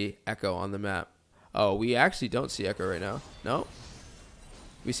see Echo on the map? Oh, we actually don't see Echo right now. No.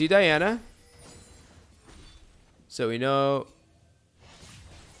 We see Diana. So we know.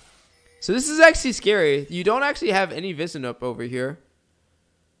 So this is actually scary. You don't actually have any vision up over here.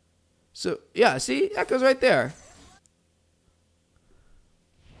 So, yeah, see? Echo's right there.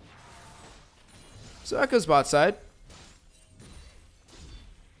 So Echo's bot side.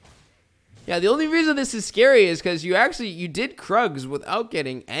 Yeah, the only reason this is scary is because you did Krugs without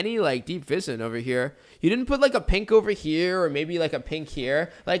getting any like deep vision over here. You didn't put like a pink over here or maybe like a pink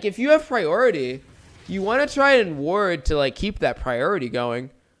here. Like if you have priority, you want to try and ward to like keep that priority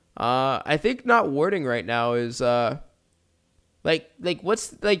going. I think not warding right now is like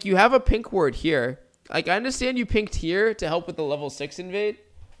what's like you have a pink ward here. Like I understand you pinked here to help with the level 6 invade.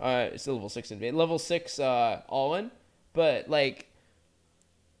 It's the level 6 invade, level 6 all in, but like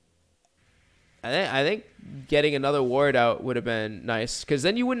I think getting another ward out would have been nice, because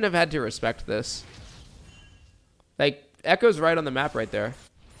then you wouldn't have had to respect this. Like, Echo's right on the map right there.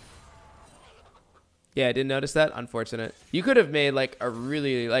 Yeah, I didn't notice that. Unfortunate. You could have made like a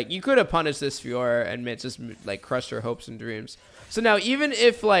really you could have punished this Fiora and just like crushed her hopes and dreams. So now even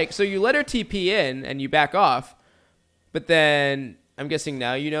if like you let her TP in and you back off, but then I'm guessing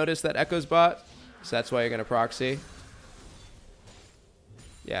now you notice that Echo's bot, so that's why you're gonna proxy.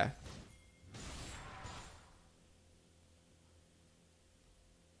 Yeah.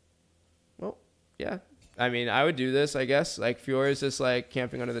 Well, yeah. I mean, I would do this, I guess. Like Fiora's just like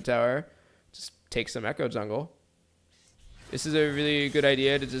camping under the tower. Just take some Echo jungle. This is a really good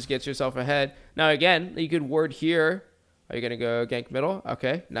idea to just get yourself ahead. Now again, you could ward here. Are you gonna go gank middle?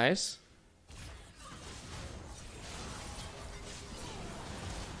 Okay, nice.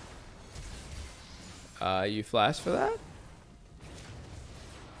 You flash for that?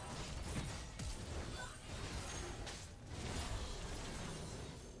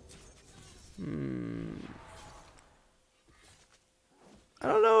 I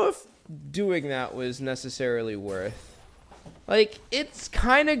don't know if doing that was necessarily worth. Like, it's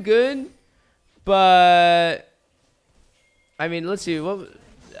kind of good, but I mean, let's see. Well,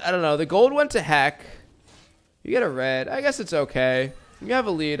 I don't know. The gold went to Heck. You get a red. I guess it's okay. You have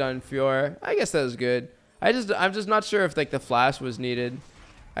a lead on Fiora. I guess that was good. I'm just not sure if like the flash was needed.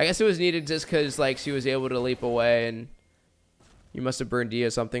 I guess it was needed just because like she was able to leap away and you must have burned D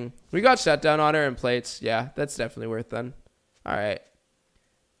or something. We got shutdown on her and plates. Yeah, that's definitely worth then. All right.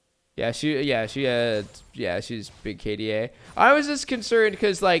 Yeah, she's big KDA. I was just concerned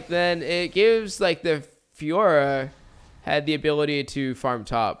because like then it gives like the Fiora had the ability to farm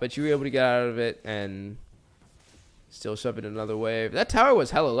top, but you were able to get out of it and still shove it another wave. That tower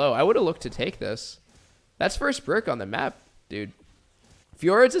was hella low. I would have looked to take this. That's first brick on the map, dude.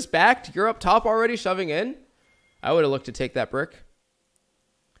 Fiora's just backed. You're up top already shoving in. I would have looked to take that brick.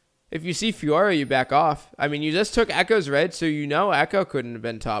 If you see Fiora, you back off. I mean, you just took Echo's red, so you know Echo couldn't have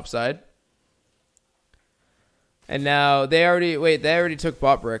been topside. And now they already took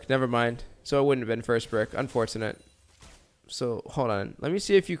bot brick. Never mind. So it wouldn't have been first brick. Unfortunate. So hold on. Let me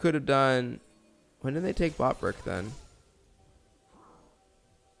see if you could have done. When did they take bot brick then?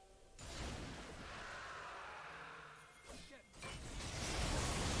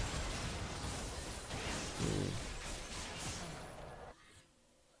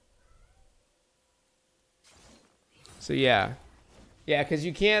 So yeah, because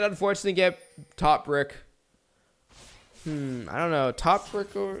you can't unfortunately get top brick. I don't know, top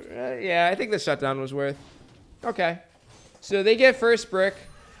brick or yeah, I think the shutdown was worth. Okay, so they get first brick.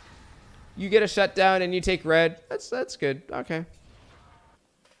 You get a shutdown and you take red. That's good. Okay.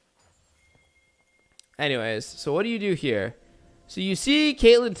 Anyways, so what do you do here? So you see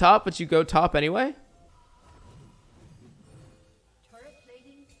Caitlyn top, but you go top anyway.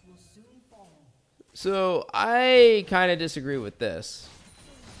 So I kind of disagree with this.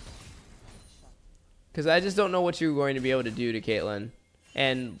 Because I just don't know what you're going to be able to do to Caitlyn.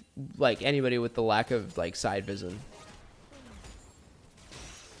 And like anybody with the lack of like side vision.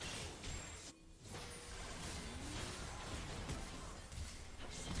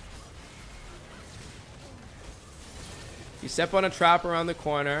 You step on a trap around the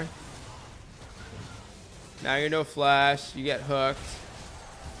corner. Now you're no flash. You get hooked.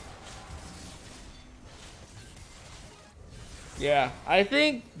 Yeah, I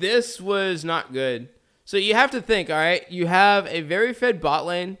think this was not good. So you have to think, all right, you have a very fed bot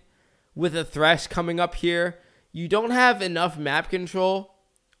lane with a Thresh coming up here. You don't have enough map control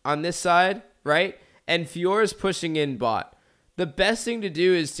on this side, right? And Fiora's pushing in bot. The best thing to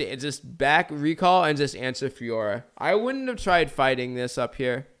do is to just back recall and just answer Fiora. I wouldn't have tried fighting this up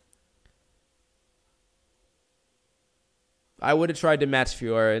here. I would have tried to match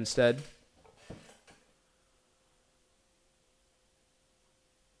Fiora instead.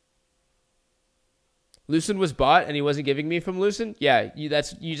 Lucen was bot and he wasn't giving me from Lucen. Yeah, you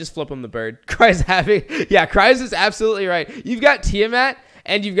just flip him the bird. Cry's Cry's is absolutely right. You've got Tiamat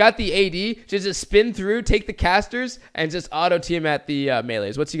and you've got the AD to just spin through, take the casters, and just auto Tiamat the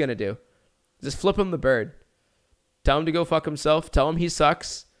melees. What's he gonna do? Just flip him the bird. Tell him to go fuck himself. Tell him he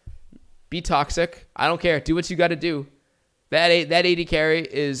sucks. Be toxic. I don't care. Do what you got to do. That AD carry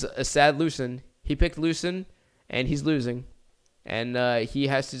is a sad Lucen. He picked Lucen and he's losing, and he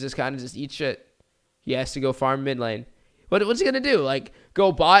has to just kind of just eat shit. He has to go farm mid lane. What's he going to do? Like,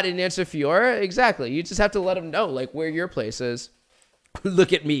 go bot and answer Fiora? Exactly. You just have to let him know, like, where your place is.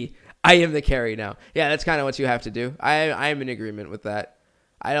 Look at me. I am the carry now. Yeah, that's kind of what you have to do. I am in agreement with that.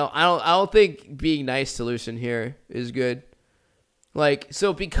 I don't think being nice to Lucen here is good. Like,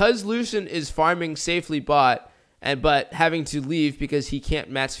 so because Lucian is farming safely bot but having to leave because he can't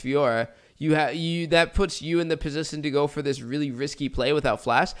match Fiora, that puts you in the position to go for this really risky play without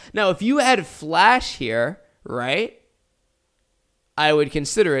flash. Now, if you had flash here, right, I would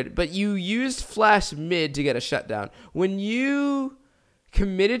consider it, but you used flash mid to get a shutdown. When you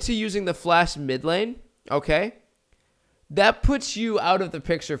committed to using the flash mid lane, okay, that puts you out of the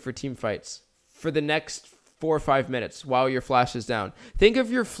picture for team fights for the next 4 or 5 minutes while your flash is down. Think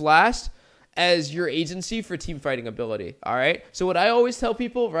of your flash as your agency for team fighting ability. All right. So what I always tell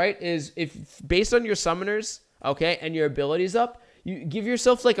people, right, is if based on your summoners, okay, and your abilities up, you give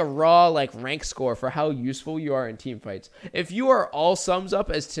yourself like a raw like rank score for how useful you are in team fights. If you are all sums up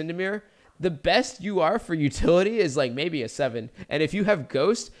as Tindamir, the best you are for utility is like maybe a 7. And if you have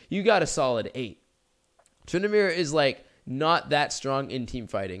Ghost, you got a solid 8. Tindamir is like not that strong in team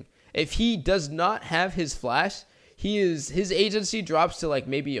fighting. If he does not have his flash, his agency drops to like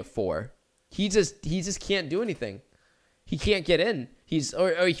maybe a 4. He just can't do anything. He can't get in.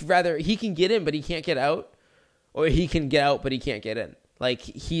 Rather he can get in but he can't get out, or he can get out but he can't get in. Like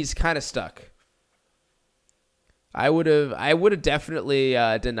he's kind of stuck. I would have definitely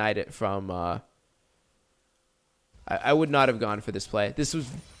denied it from. I would not have gone for this play. This was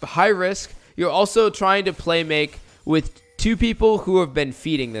high risk. You're also trying to play make with 2 people who have been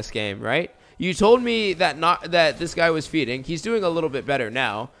feeding this game, right? You told me that this guy was feeding. He's doing a little bit better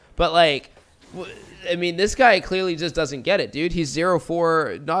now, but like, I mean, this guy clearly just doesn't get it, dude. He's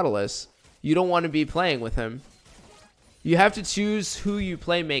 0-4 Nautilus. You don't want to be playing with him. You have to choose who you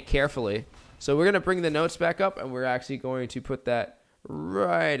play make carefully. So we're going to bring the notes back up, and we're actually going to put that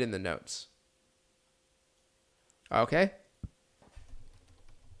right in the notes. Okay.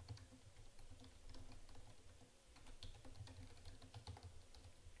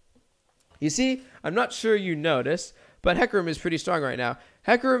 You see, I'm not sure you noticed, but Hecarim is pretty strong right now.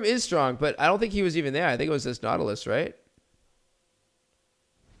 Hecarim is strong, but I don't think he was even there. I think it was this Nautilus, right?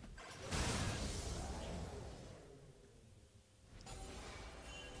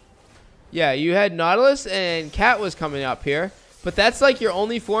 Yeah, you had Nautilus and Cat was coming up here, but that's like your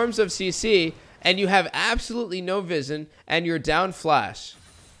only forms of CC, and you have absolutely no vision, and you're down flash.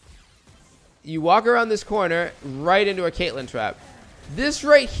 You walk around this corner right into a Caitlyn trap. This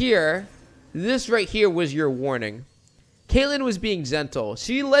right here was your warning. Caitlyn was being gentle.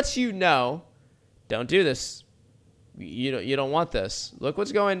 She lets you know, don't do this. You don't want this. Look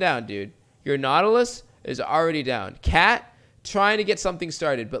what's going down, dude. Your Nautilus is already down. Cat trying to get something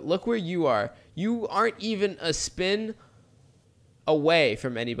started, but look where you are. You aren't even a spin away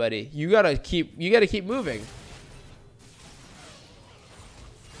from anybody. You gotta keep moving.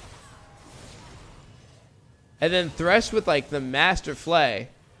 And then Thresh with like the Master Flay.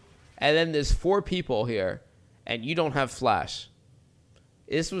 And then there's 4 people here. And you don't have flash.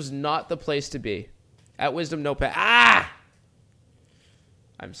 This was not the place to be. At Wisdom Notepad. Ah!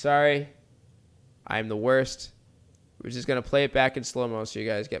 I'm sorry. I'm the worst. We're just going to play it back in slow-mo so you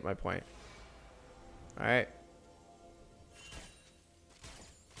guys get my point. Alright.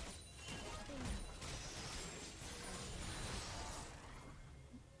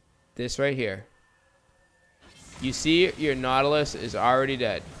 This right here. You see your Nautilus is already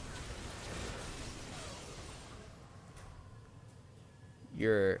dead.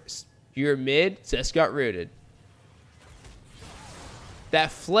 Your mid just got rooted.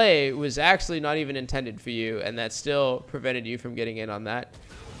 That Flay was actually not even intended for you, and that still prevented you from getting in on that.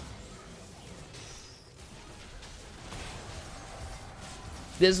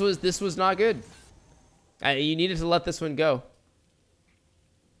 This was not good. You needed to let this one go.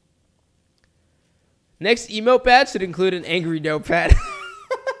 Next emote badge should include an angry notepad.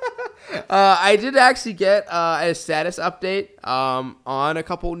 I did actually get a status update on a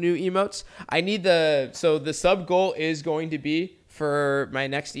couple new emotes. I need so the sub goal is going to be for my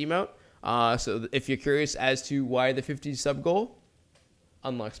next emote. So if you're curious as to why the 50 sub goal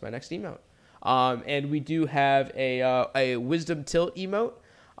unlocks my next emote. And we do have a Wisdom Tilt emote.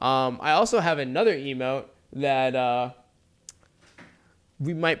 I also have another emote that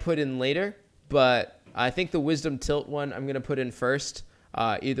we might put in later, but I think the Wisdom Tilt one I'm gonna put in first.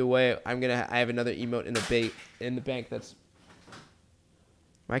 Either way, I have another emote in the bank. That's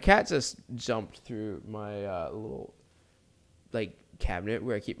my cat just jumped through my little like cabinet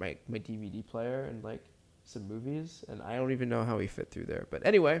where I keep my DVD player and like some movies, and I don't even know how he fit through there. But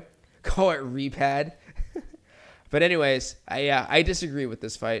anyway, call it repad. But anyways, I disagree with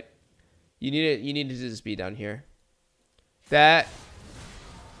this fight. You need to just be down here. That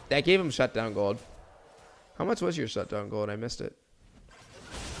gave him shutdown gold. How much was your shutdown gold? I missed it.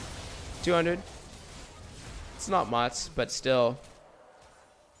 200. It's not much, but still.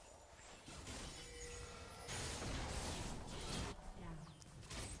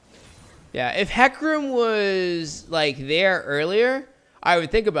 Yeah, if Hecarim was like there earlier, I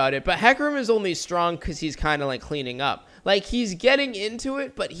would think about it. But Hecarim is only strong because he's kind of like cleaning up. Like he's getting into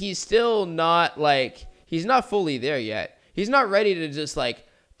it, but he's still not like, he's not fully there yet. He's not ready to just like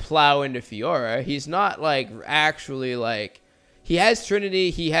plow into Fiora. He's not like actually like, he has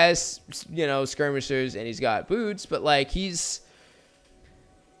Trinity, he has, you know, skirmishers, and he's got boots, but like he's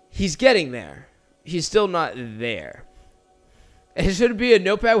getting there. He's still not there. It should be a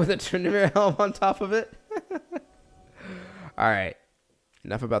notepad with a Tryndamere helm on top of it. All right.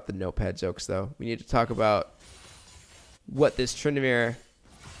 Enough about the notepad jokes, though. We need to talk about what this Tryndamere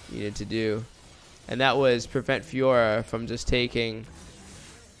needed to do. And that was prevent Fiora from just taking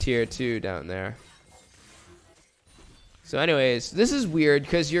tier 2 down there. So anyways, this is weird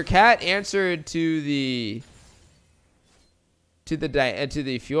because your cat answered to the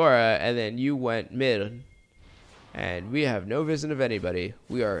Fiora, and then you went mid. And we have no vision of anybody.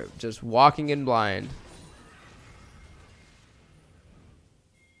 We are just walking in blind.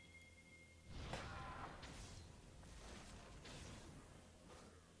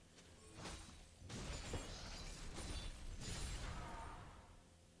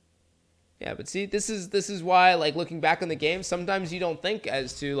 Yeah, but see, this is why, like, looking back on the game, sometimes you don't think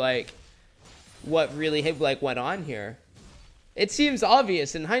as to like what really went on here. It seems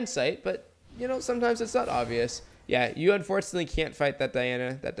obvious in hindsight, but you know, sometimes it's not obvious. Yeah, you unfortunately can't fight that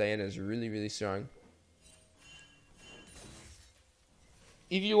Diana. That Diana is really, really strong.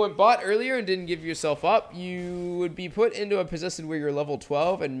 If you went bot earlier and didn't give yourself up, you would be put into a position where you're level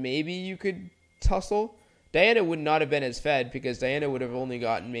 12 and maybe you could tussle. Diana would not have been as fed because Diana would have only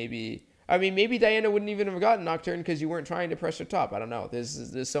gotten maybe... I mean, maybe Diana wouldn't even have gotten Nocturne because you weren't trying to pressure top. I don't know.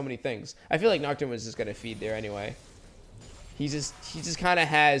 There's so many things. I feel like Nocturne was just going to feed there anyway. He just kind of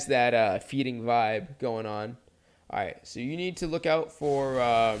has that feeding vibe going on. All right, so you need to look out for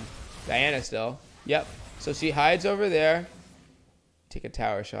Diana still. Yep. So she hides over there. Take a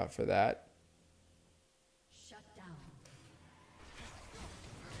tower shot for that. Shut down.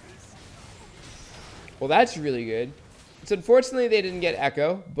 Well, that's really good. It's unfortunately they didn't get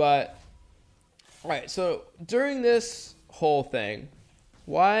Echo, but all right. So during this whole thing,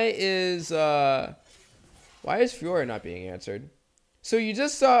 why is Fiora not being answered? So you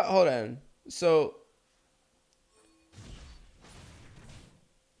just saw. Hold on. So.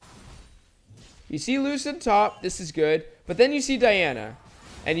 You see Lucid top, this is good, but then you see Diana,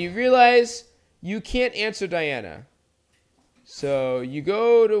 and you realize you can't answer Diana. So you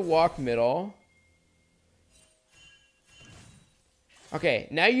go to walk middle. Okay,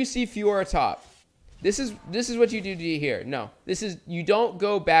 now you see Fiora top. This is what you do here. No, you don't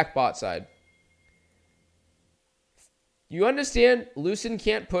go back bot side. You understand Lucid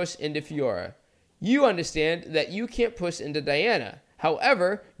can't push into Fiora. You understand that you can't push into Diana.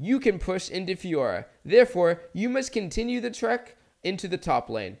 However, you can push into Fiora. Therefore, you must continue the trek into the top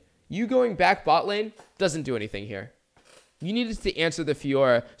lane. You going back bot lane doesn't do anything here. You needed to answer the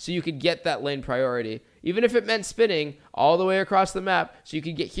Fiora so you could get that lane priority. Even if it meant spinning all the way across the map so you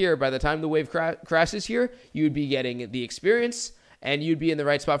could get here. By the time the wave crashes here, you would be getting the experience and you'd be in the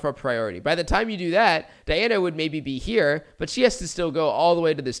right spot for a priority. By the time you do that, Diana would maybe be here, but she has to still go all the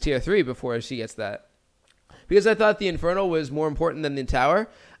way to this tier 3 before she gets that. Because I thought the Infernal was more important than the tower.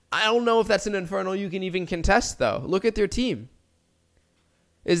 I don't know if that's an Infernal you can even contest, though. Look at their team.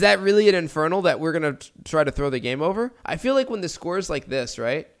 Is that really an Infernal that we're going to try to throw the game over? I feel like when the score's like this,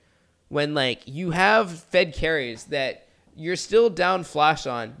 right? When, like, you have fed carries that you're still down flash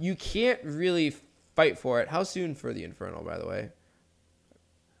on, you can't really fight for it. How soon for the Infernal, by the way?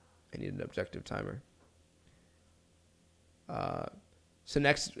 I need an objective timer. So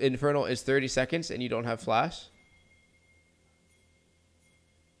next Infernal is 30 seconds and you don't have flash?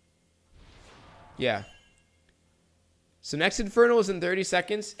 Yeah. So next Infernal is in 30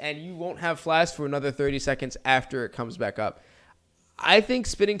 seconds and you won't have flash for another 30 seconds after it comes back up. I think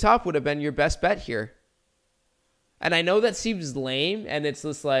spinning top would have been your best bet here. And I know that seems lame and it's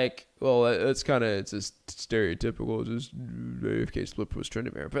just like, well, it's just stereotypical, just AFK split push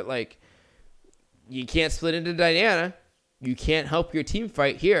Tryndamere. But like, you can't split into Diana. You can't help your team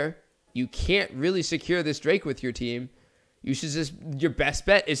fight here. You can't really secure this Drake with your team. You should just, your best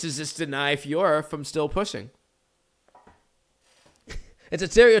bet is to just deny Fiora from still pushing. It's a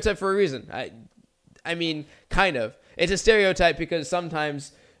stereotype for a reason. I mean, kind of. It's a stereotype because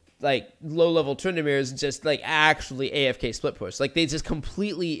sometimes, like, low-level Tryndameres just, like, actually AFK split push. Like, they just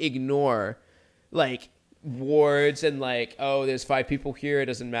completely ignore, like, wards and, like, oh, there's 5 people here. It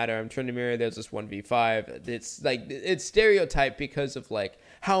doesn't matter. I'm Tryndamere. There's just 1v5. It's, like, it's stereotype because of, like,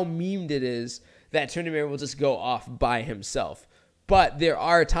 how memed it is that Tryndamere will just go off by himself. But there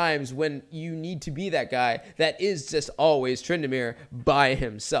are times when you need to be that guy that is just always Tryndamere by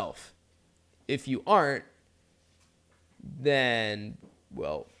himself. If you aren't, then,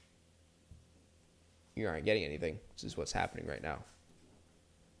 well, you aren't getting anything. This is what's happening right now.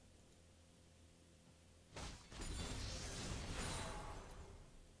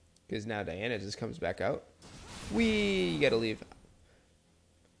 Because now Diana just comes back out. You gotta leave.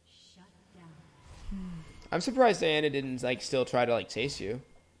 I'm surprised Diana didn't like still try to like chase you.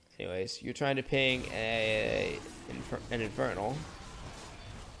 Anyways, you're trying to ping an Infernal.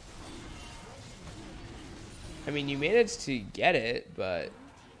 I mean, you managed to get it, but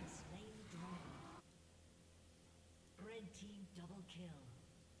Red team double kill.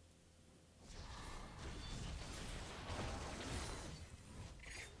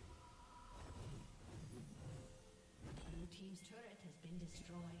 Blue team's turret has been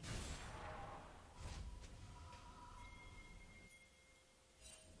destroyed.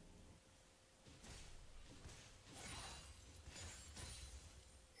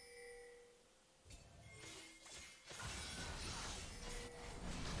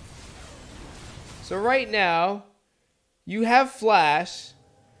 so right now you have Flash.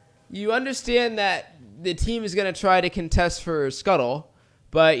 You understand that the team is going to try to contest for Scuttle,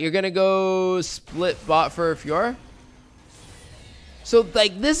 but you're going to go split bot for Fiora. So,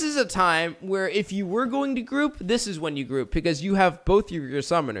 like, this is a time where if you were going to group, this is when you group, because you have both your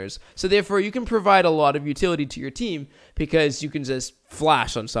summoners. So, therefore, you can provide a lot of utility to your team because you can just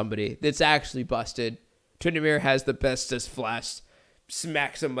flash on somebody that's actually busted. Tryndamere has the best just flash,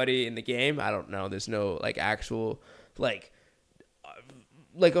 smack somebody in the game. I don't know. There's no, like, actual, like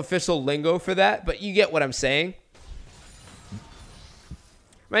official lingo for that, but you get what I'm saying.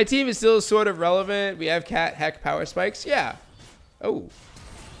 My team is still sort of relevant. We have Cat, Heck, Power Spikes. Yeah. Oh.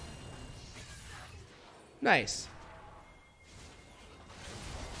 Nice.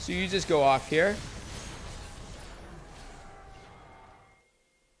 So you just go off here.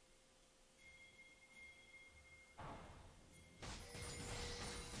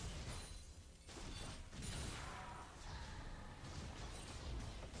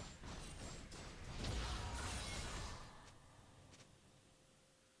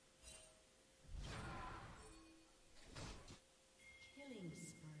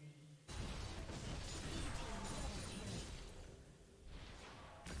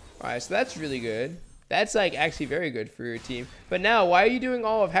 Alright, so that's really good. That's like actually very good for your team. But now, why are you doing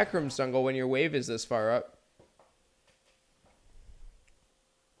all of Hecarim's jungle when your wave is this far up?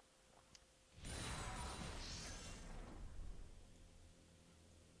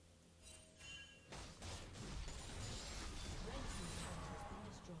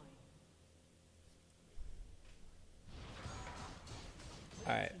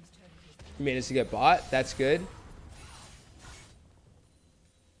 Alright. You managed to get bot. That's good.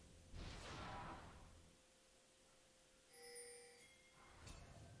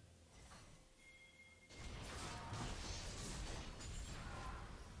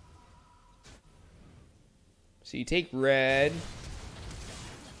 So you take red.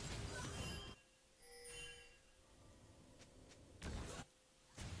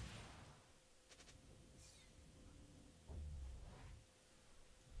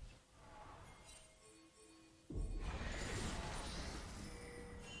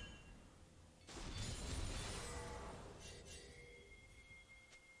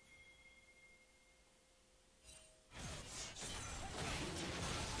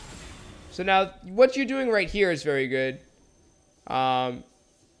 So now, what you're doing right here is very good.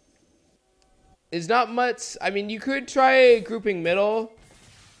 Is not much. I mean, you could try grouping middle,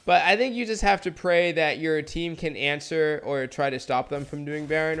 but I think you just have to pray that your team can answer or try to stop them from doing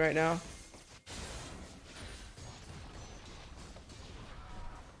Baron right now.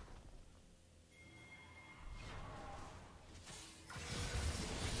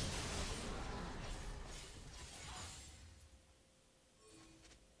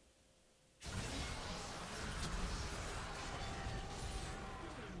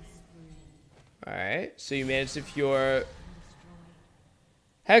 Alright, so you managed to Fiora.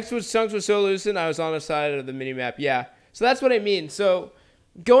 Hex was chunks was so loosened, I was on the side of the minimap. Yeah, so that's what I mean. So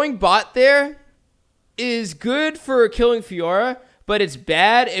going bot there is good for killing Fiora, but it's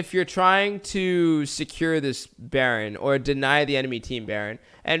bad if you're trying to secure this Baron or deny the enemy team Baron.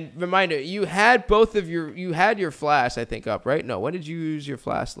 And reminder, you had both of you had your flash, I think, up, right? No, when did you use your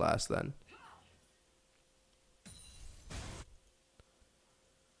flash last then?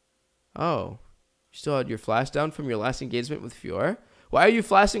 Oh. You still had your flash down from your last engagement with Fiora? Why are you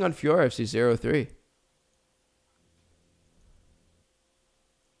flashing on Fiora if she's 0-3?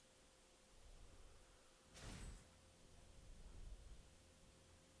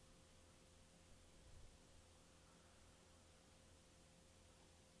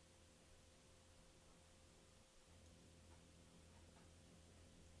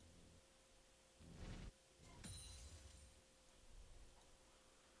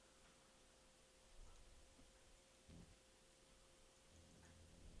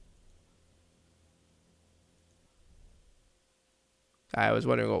 I was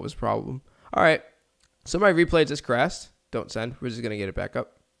wondering what was the problem. All right. So my replay just crashed. Don't send. We're just going to get it back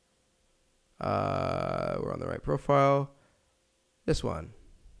up. We're on the right profile. This one.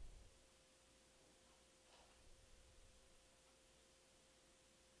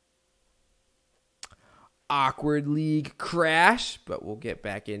 Awkward league crash, but we'll get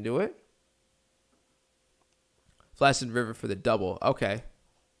back into it. Flaccid River for the double. Okay.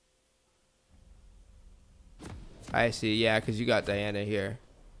 I see. Yeah, because you got Diana here.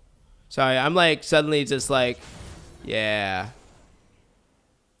 Sorry, I'm like suddenly just like, yeah.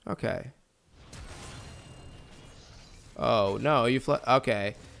 Okay. Oh, no, you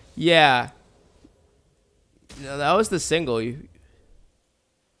okay. Yeah. No, that was the single.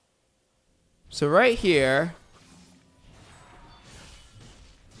 So right here.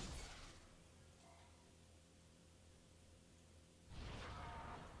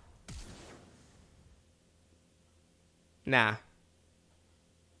 Nah.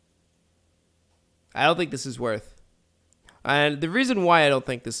 I don't think this is worth. And the reason why I don't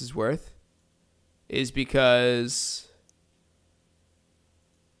think this is worth is because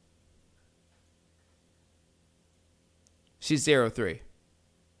she's 0-3.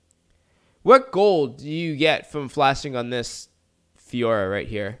 What gold do you get from flashing on this Fiora right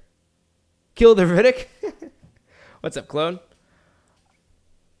here? Kill the Riddick? What's up, clone?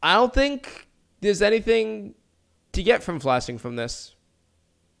 I don't think there's anything to get from flashing from this.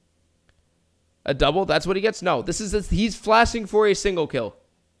 A double? That's what he gets? No, he's flashing for a single kill.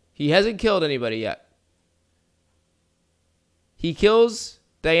 He hasn't killed anybody yet. He kills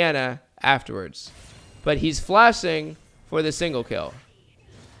Diana afterwards. But he's flashing for the single kill.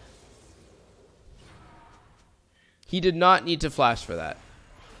 He did not need to flash for that.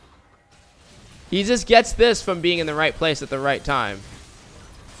 He just gets this from being in the right place at the right time.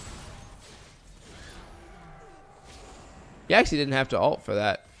 He actually didn't have to ult for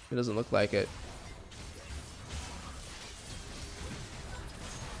that. It doesn't look like it.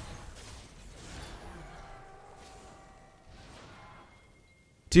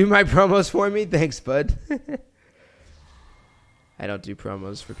 Do my promos for me? Thanks, bud. I don't do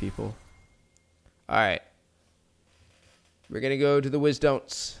promos for people. All right. We're going to go to the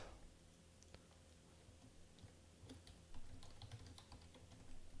WyzDon'ts.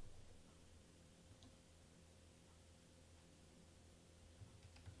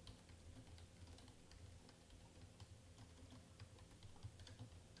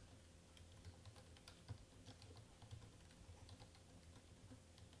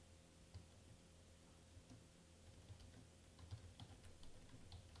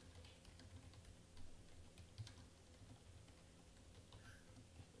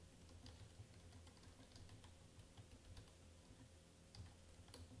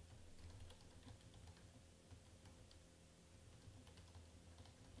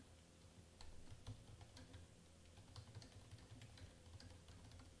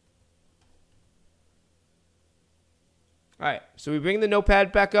 All right, so we bring the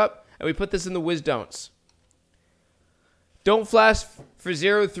notepad back up, and we put this in the WyzDon'ts. Don't flash for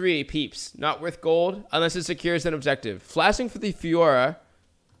 0-3, peeps. Not worth gold unless it secures an objective. Flashing for the Fiora,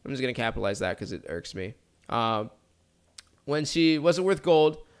 I'm just going to capitalize that because it irks me. When she wasn't worth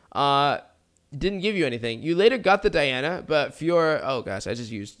gold, didn't give you anything. You later got the Diana, but Fiora... Oh, gosh, I just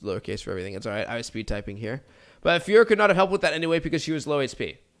used lowercase for everything. It's all right. I was speed typing here. But Fiora could not have helped with that anyway because she was low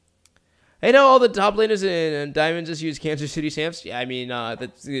HP. I know all the top laners and diamonds just use Kansas City champs. Yeah, I mean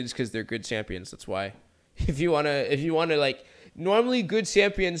that's because they're good champions. That's why. If you wanna like, normally good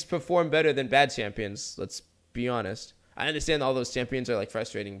champions perform better than bad champions. Let's be honest. I understand all those champions are like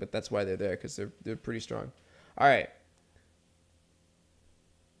frustrating, but that's why they're there because they're pretty strong. All right.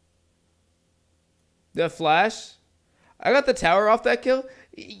 The flash. I got the tower off that kill.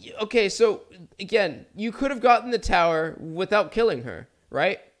 Okay, so again, you could have gotten the tower without killing her,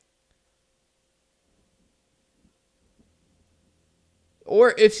 right?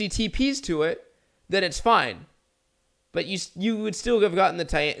 Or if she TPs to it, then it's fine. But you would still have gotten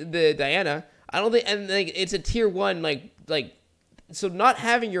the Diana. I don't think, and like it's a tier 1 like so not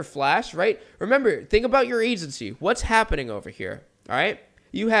having your flash, right? Remember, think about your agency. What's happening over here? All right?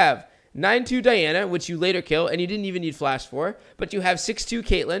 You have 9-2 Diana, which you later kill, and you didn't even need flash for, but you have 6-2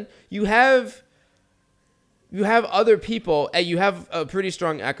 Caitlyn. You have other people, and you have a pretty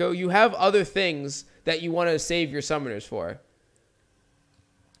strong Echo. You have other things that you want to save your summoners for.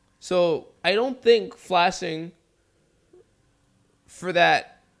 So I don't think flashing for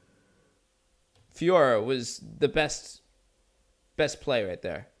that Fiora was the best play right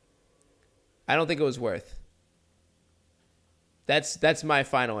there. I don't think it was worth. That's my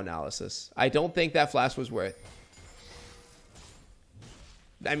final analysis. I don't think that flash was worth.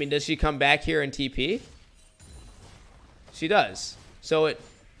 I mean, does she come back here and TP? She does. So it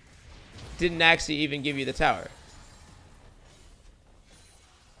didn't actually even give you the tower.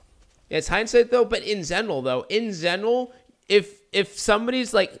 It's hindsight though, but in general though, if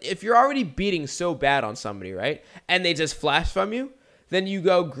somebody's like, if you're already beating so bad on somebody, right, and they just flash from you, then you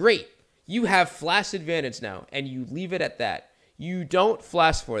go, great, you have flash advantage now, and you leave it at that. You don't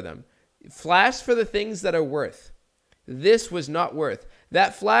flash for them. Flash for the things that are worth. This was not worth.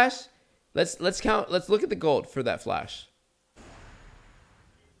 That flash, let's look at the gold for that flash.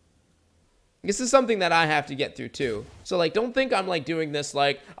 This is something that I have to get through too. So like, don't think I'm like doing this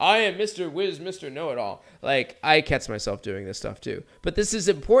like I am Mr. Wiz, Mr. Know-It-All. Like, I catch myself doing this stuff too. But this is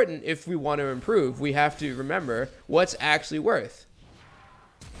important if we want to improve. We have to remember what's actually worth.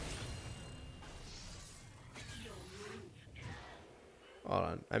 Hold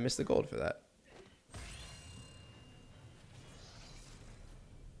on, I missed the gold for that.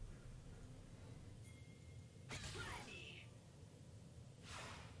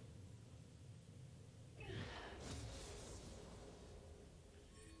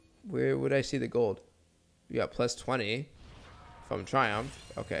 Where would I see the gold? You got plus 20 from Triumph.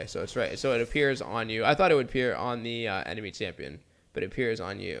 Okay, so it's right. So it appears on you. I thought it would appear on the enemy champion, but it appears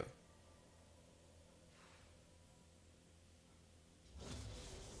on you.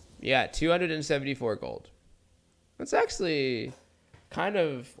 Yeah, 274 gold. That's actually kind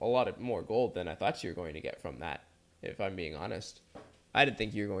of a lot more gold than I thought you were going to get from that, if I'm being honest. I didn't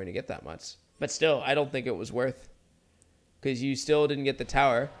think you were going to get that much. But still, I don't think it was worth. Because you still didn't get the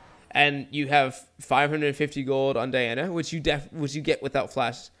tower. And you have 550 gold on Diana, which you get without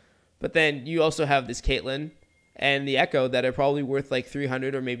flash. But then you also have this Caitlyn and the Echo that are probably worth like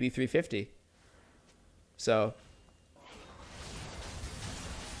 300 or maybe 350. So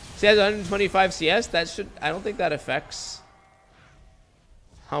she has 125 CS. That should, I don't think that affects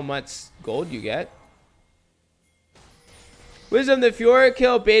how much gold you get. Wisdom, the Fiora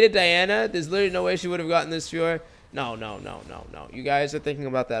kill baited Diana. There's literally no way she would have gotten this Fiora. No. You guys are thinking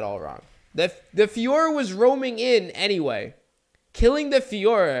about that all wrong. The Fiora was roaming in anyway. Killing the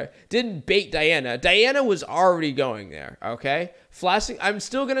Fiora didn't bait Diana. Diana was already going there, okay? Flashing, I'm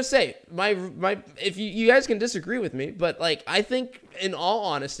still going to say, if you guys can disagree with me, but like, I think in all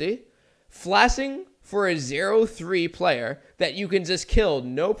honesty, flashing for a 0-3 player that you can just kill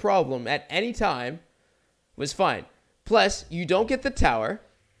no problem at any time was fine. Plus, you don't get the tower.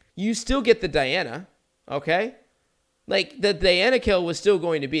 You still get the Diana, okay? Like, the Diana kill was still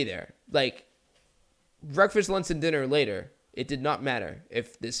going to be there. Like, breakfast, lunch, and dinner later, it did not matter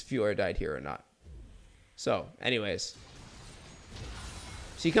if this Fiora died here or not. So, anyways.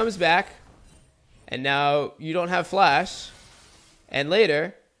 She comes back, and now you don't have flash. And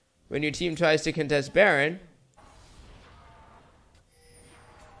later, when your team tries to contest Baron,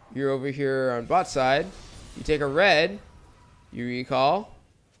 you're over here on bot side. You take a red, you recall,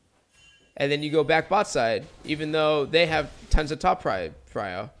 and then you go back bot side, even though they have tons of top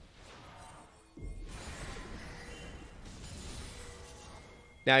prio.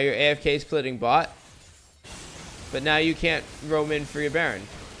 Now you're AFK splitting bot, but now you can't roam in for your Baron.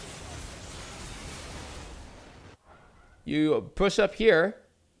 You push up here,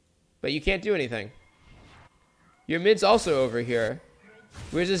 but you can't do anything. Your mid's also over here.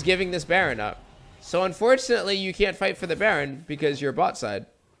 We're just giving this Baron up. So unfortunately, you can't fight for the Baron because you're bot side.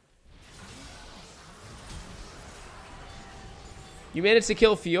 You managed to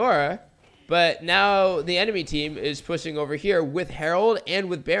kill Fiora, but now the enemy team is pushing over here with Herald and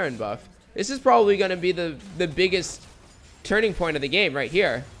with Baron buff. This is probably going to be the biggest turning point of the game right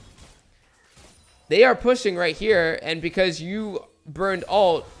here. They are pushing right here, and because you burned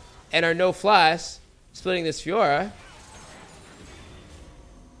ult and are no flash, splitting this Fiora,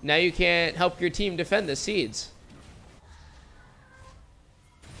 now you can't help your team defend the seeds.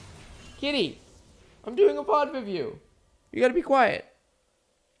 Kitty, I'm doing a pod review. You gotta be quiet.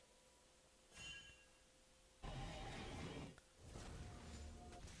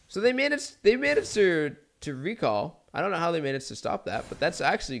 So they managed to recall. I don't know how they managed to stop that, but that's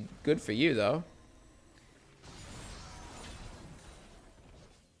actually good for you though.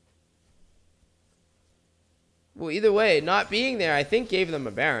 Well, either way, not being there, I think gave them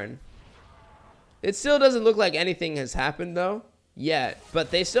a Baron. It still doesn't look like anything has happened though yet,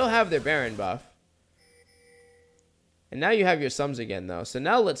 but they still have their Baron buff. And now you have your sums again though. So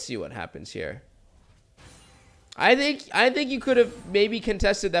now let's see what happens here. I think you could have maybe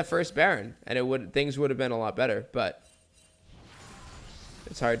contested that first Baron and things would have been a lot better, but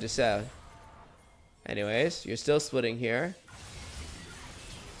it's hard to say. Anyways, you're still splitting here.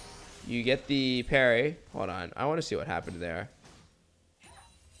 You get the parry. Hold on. I want to see what happened there.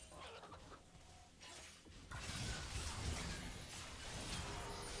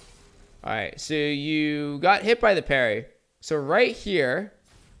 All right, so you got hit by the parry. So right here,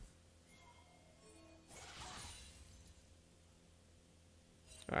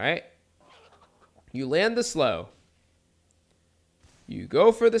 all right, you land the slow. You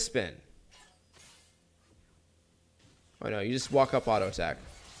go for the spin. Oh no, you just walk up auto attack.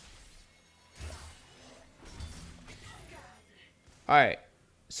 All right,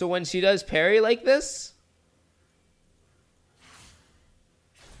 so when she does parry like this,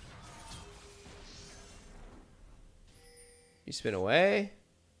 you spin away.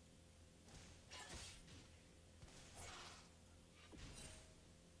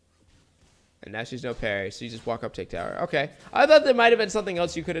 And now she's no parry, so you just walk up, take tower. Okay. I thought there might have been something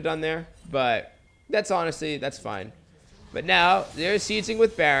else you could have done there, but that's fine. But now, there's sieging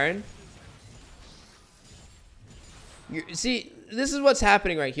with Baron. See, this is what's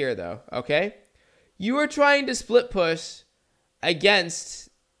happening right here, though, okay? You are trying to split push against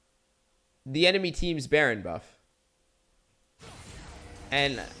the enemy team's Baron buff.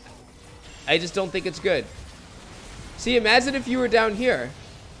 And I just don't think it's good. See, imagine if you were down here.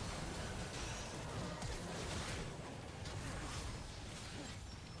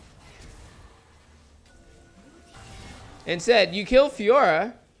 Instead, you kill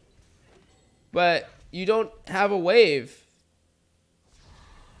Fiora, but you don't have a wave.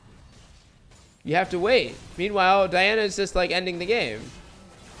 You have to wait. Meanwhile, Diana is just like ending the game.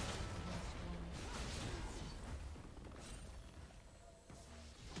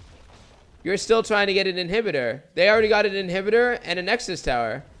 You're still trying to get an inhibitor. They already got an inhibitor and a Nexus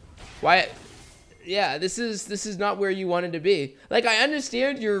tower. Why? Yeah, this is not where you wanted to be. Like, I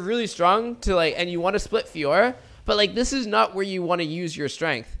understand you're really strong to like, and you want to split Fiora, but like, this is not where you want to use your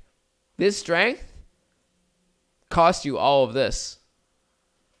strength. This strength cost you all of this.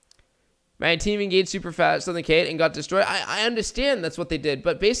 My team engaged super fast on the Kate and got destroyed. I understand that's what they did,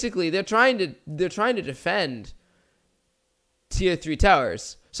 but basically they're trying to defend tier 3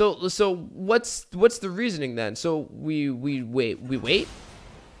 towers. So what's the reasoning then? So we wait.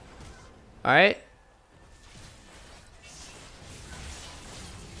 All right.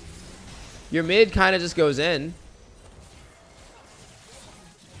 Your mid kind of just goes in.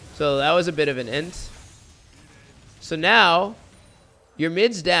 So that was a bit of an int. So now your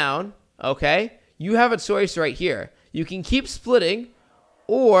mid's down. Okay, you have a choice right here. You can keep splitting,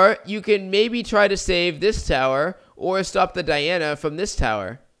 or you can maybe try to save this tower or stop the Diana from this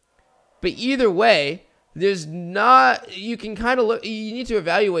tower. But either way, there's not, you can kind of look, you need to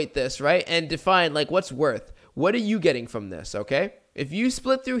evaluate this, right? And define like what's worth. What are you getting from this, okay? If you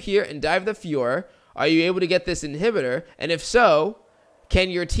split through here and dive the Fiora, are you able to get this inhibitor? And if so, can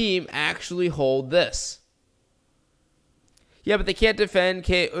your team actually hold this? Yeah, but they can't defend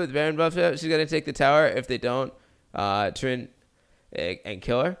Kate with Baron buff. She's going to take the tower. If they don't, turn and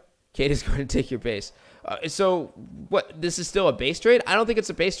kill her. Kate is going to take your base. So, what? This is still a base trade? I don't think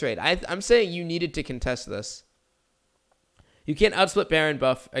it's a base trade. I'm saying you needed to contest this. You can't outsplit Baron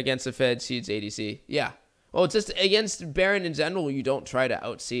buff against a Fed Seeds ADC. Yeah. Well, it's just against Baron in general, you don't try to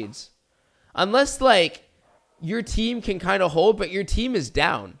outseeds. Unless, like, your team can kind of hold, but your team is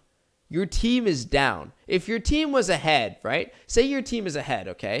down. Your team is down. If your team was ahead, right? Say your team is ahead,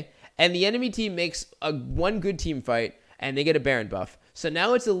 okay? And the enemy team makes one good team fight, and they get a Baron buff. So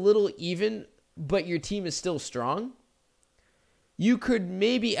now it's a little even, but your team is still strong. You could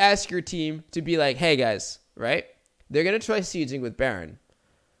maybe ask your team to be like, hey, guys, right? They're going to try sieging with Baron,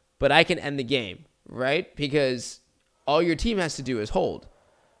 but I can end the game, right? Because all your team has to do is hold.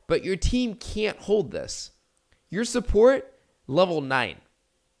 But your team can't hold this. Your support, level 9.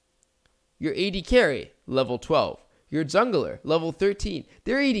 Your AD carry, level 12. Your jungler, level 13.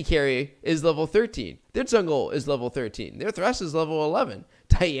 Their AD carry is level 13. Their jungle is level 13. Their Thresh is level 11.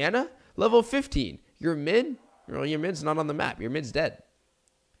 Diana, level 15. Your mid, well, your mid's not on the map. Your mid's dead.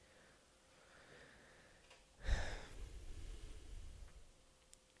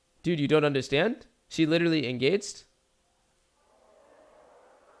 Dude, you don't understand? She literally engaged?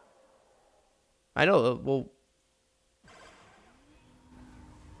 I know, well,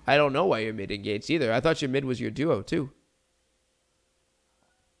 I don't know why your mid engaged either. I thought your mid was your duo too.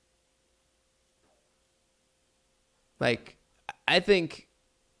 Like, I think,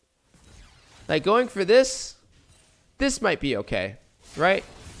 like, going for this might be okay, right?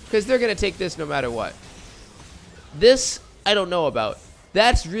 Because they're going to take this no matter what. This, I don't know about.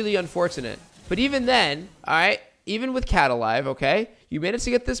 That's really unfortunate. But even then, all right, even with Cat alive, okay, you managed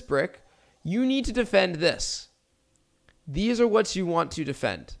to get this brick. You need to defend this. These are what you want to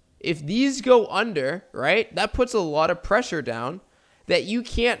defend. If these go under, right, that puts a lot of pressure down that you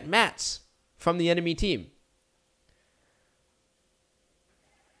can't match from the enemy team.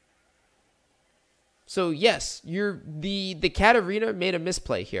 So yes, the Katarina made a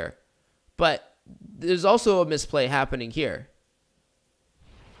misplay here, but there's also a misplay happening here.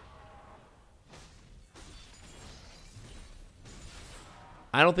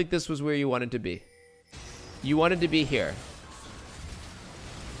 I don't think this was where you wanted to be. You wanted to be here.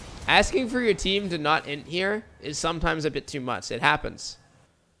 Asking for your team to not int here is sometimes a bit too much. It happens.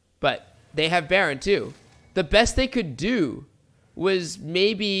 But they have Baron too. The best they could do was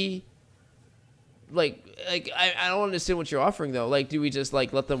maybe like I don't understand what you're offering though. Like, do we just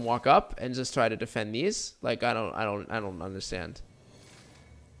like let them walk up and just try to defend these? Like, I don't understand.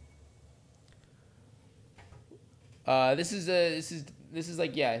 This is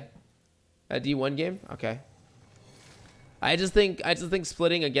like, yeah, a D1 game. Okay. I just think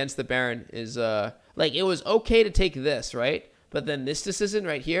splitting against the Baron is like, it was okay to take this, right? But then this decision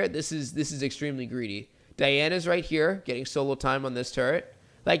right here, this is extremely greedy. Diana's right here getting solo time on this turret.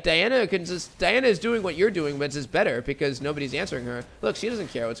 Like, Diana is doing what you're doing, but it's just better because nobody's answering her. Look, she doesn't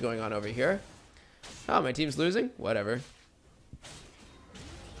care what's going on over here. Oh, my team's losing? Whatever.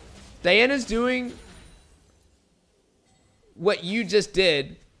 Diana's doing what you just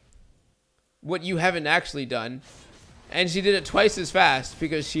did, what you haven't actually done, and she did it twice as fast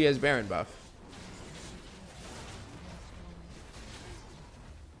because she has Baron buff.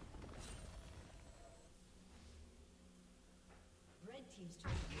 Red team's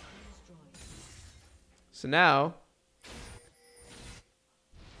turret has been destroyed. So now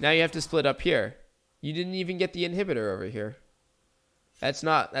you have to split up here. You didn't even get the inhibitor over here. That's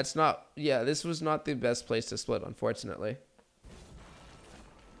not, yeah, this was not the best place to split, unfortunately.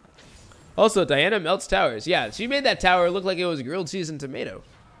 Also, Diana melts towers. Yeah, she made that tower look like it was a grilled seasoned tomato.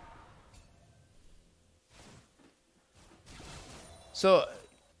 So,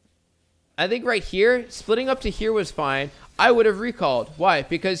 I think right here, splitting up to here was fine. I would have recalled. Why?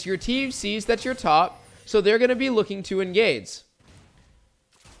 Because your team sees that you're top, so they're going to be looking to engage.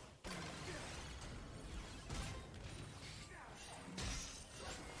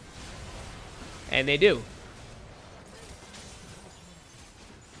 And they do.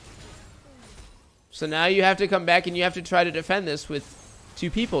 So now you have to come back and you have to try to defend this with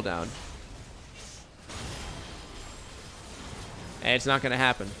 2 people down. And it's not going to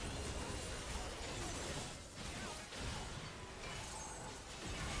happen.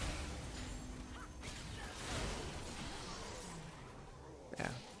 Yeah.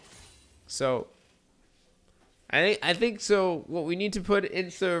 So I think so what we need to put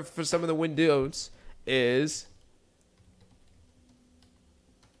in for some of the windows is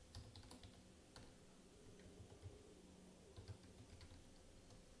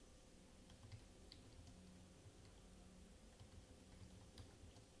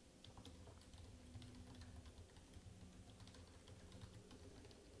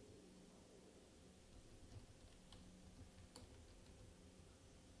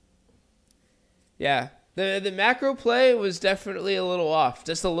yeah. The macro play was definitely a little off,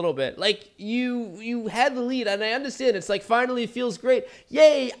 just a little bit. Like, you had the lead, and I understand. It's like, finally feels great.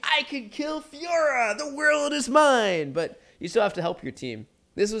 Yay, I can kill Fiora. The world is mine. But you still have to help your team.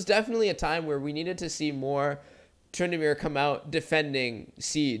 This was definitely a time where we needed to see more Tryndamere come out defending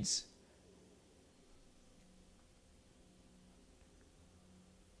seeds.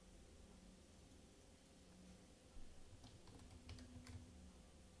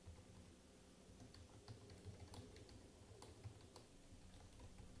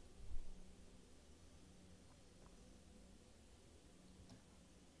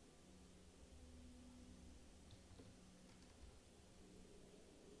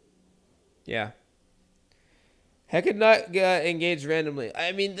 Yeah. Heck could not engage randomly.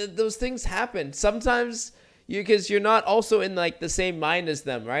 I mean, those things happen. Sometimes because you're not also in like the same mind as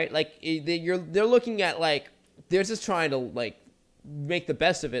them, right? Like they're looking at like they're just trying to like make the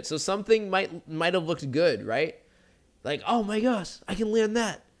best of it. So something might have looked good, right? Like, oh my gosh, I can land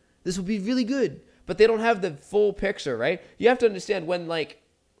that. This will be really good. But they don't have the full picture, right? You have to understand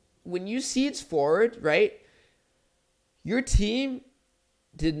when you seeds forward, right? Your team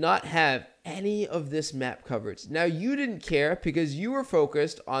did not have any of this map coverage. Now, you didn't care because you were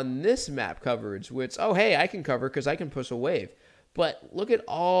focused on this map coverage, which, oh, hey, I can cover because I can push a wave. But look at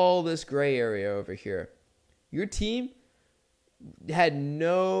all this gray area over here. Your team had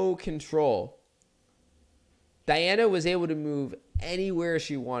no control. Diana was able to move anywhere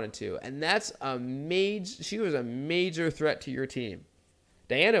she wanted to, and that's she was a major threat to your team.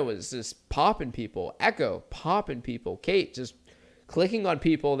 Diana was just popping people. Echo popping people. Kate just clicking on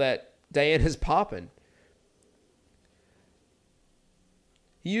people that Diana's popping.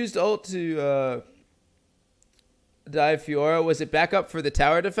 He used ult to dive Fiora, was it back up for the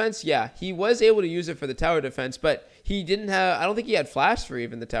tower defense? Yeah, he was able to use it for the tower defense, but he didn't have, I don't think he had flash for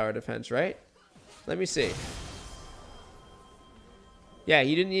even the tower defense, right? Let me see. Yeah,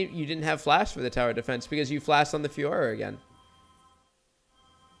 you didn't have flash for the tower defense because you flashed on the Fiora again.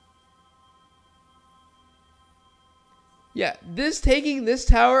 Yeah, taking this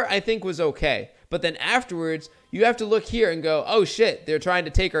tower I think was okay. But then afterwards, you have to look here and go, oh shit, they're trying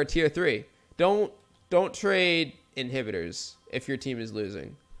to take our tier 3. Don't trade inhibitors if your team is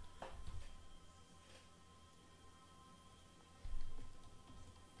losing.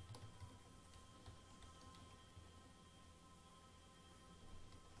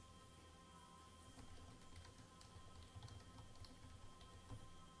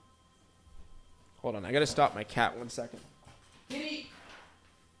 Hold on, I gotta stop my cat 1 second. Kitty!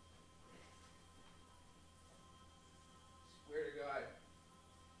 Swear to God.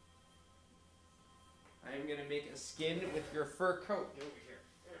 I am gonna make a skin with your fur coat. Get over here.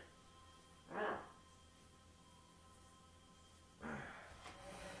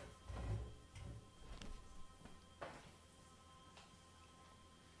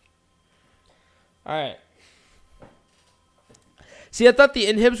 Alright. See, I thought the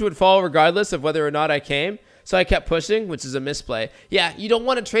inhibs would fall regardless of whether or not I came, so I kept pushing, which is a misplay. Yeah, you don't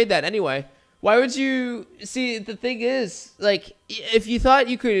want to trade that anyway. Why would you... See, the thing is, like, if you thought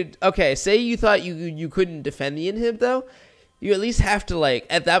you could... Okay, say you thought you couldn't defend the inhib, though, you at least have to, like,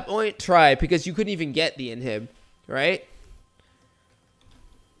 at that point, try, because you couldn't even get the inhib, right?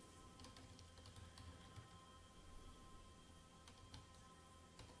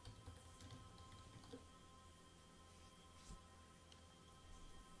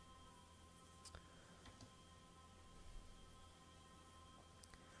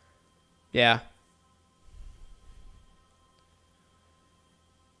 Yeah.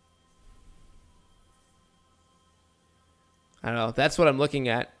 I don't know. That's what I'm looking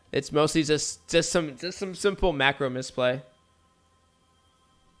at. It's mostly just some simple macro misplay.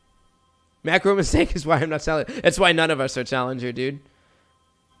 Macro mistake is why I'm not selling. That's why none of us are challenger, dude.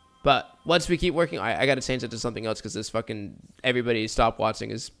 But once we keep working, I got to change it to something else because this fucking everybody stop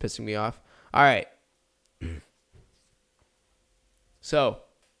watching is pissing me off. All right. So.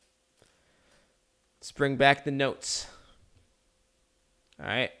 Let's bring back the notes. All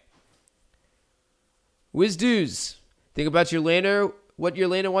right. WyzDoos. Think about your laner, what your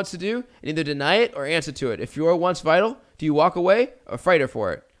laner wants to do, and either deny it or answer to it. If Fiora wants vital, do you walk away or fight her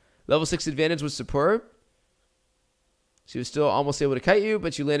for it? Level 6 advantage was superb. She was still almost able to kite you,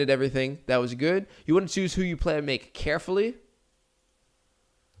 but you landed everything. That was good. You want to choose who you plan to make carefully.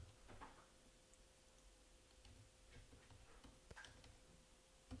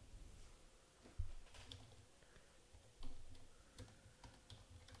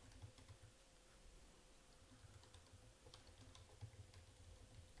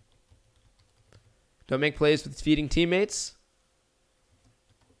 Don't make plays with feeding teammates.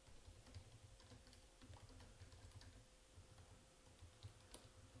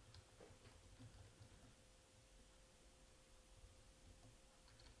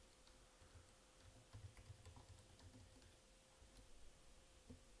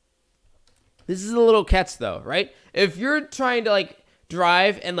 This is a little catch though, right? If you're trying to like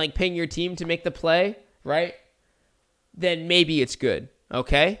drive and like ping your team to make the play, right? Then maybe it's good,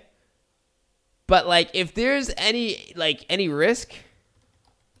 okay? But like if there's any risk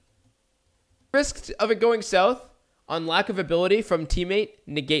of it going south on lack of ability from teammate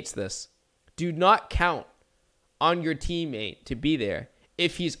negates this. Do not count on your teammate to be there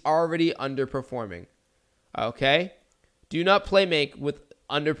if he's already underperforming. Okay? Do not play make with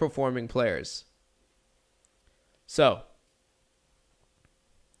underperforming players. So,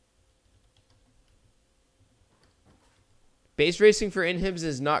 base racing for inhibs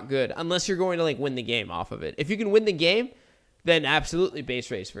is not good unless you're going to like win the game off of it. If you can win the game, then absolutely base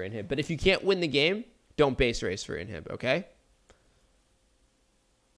race for inhib. But if you can't win the game, don't base race for inhib, okay?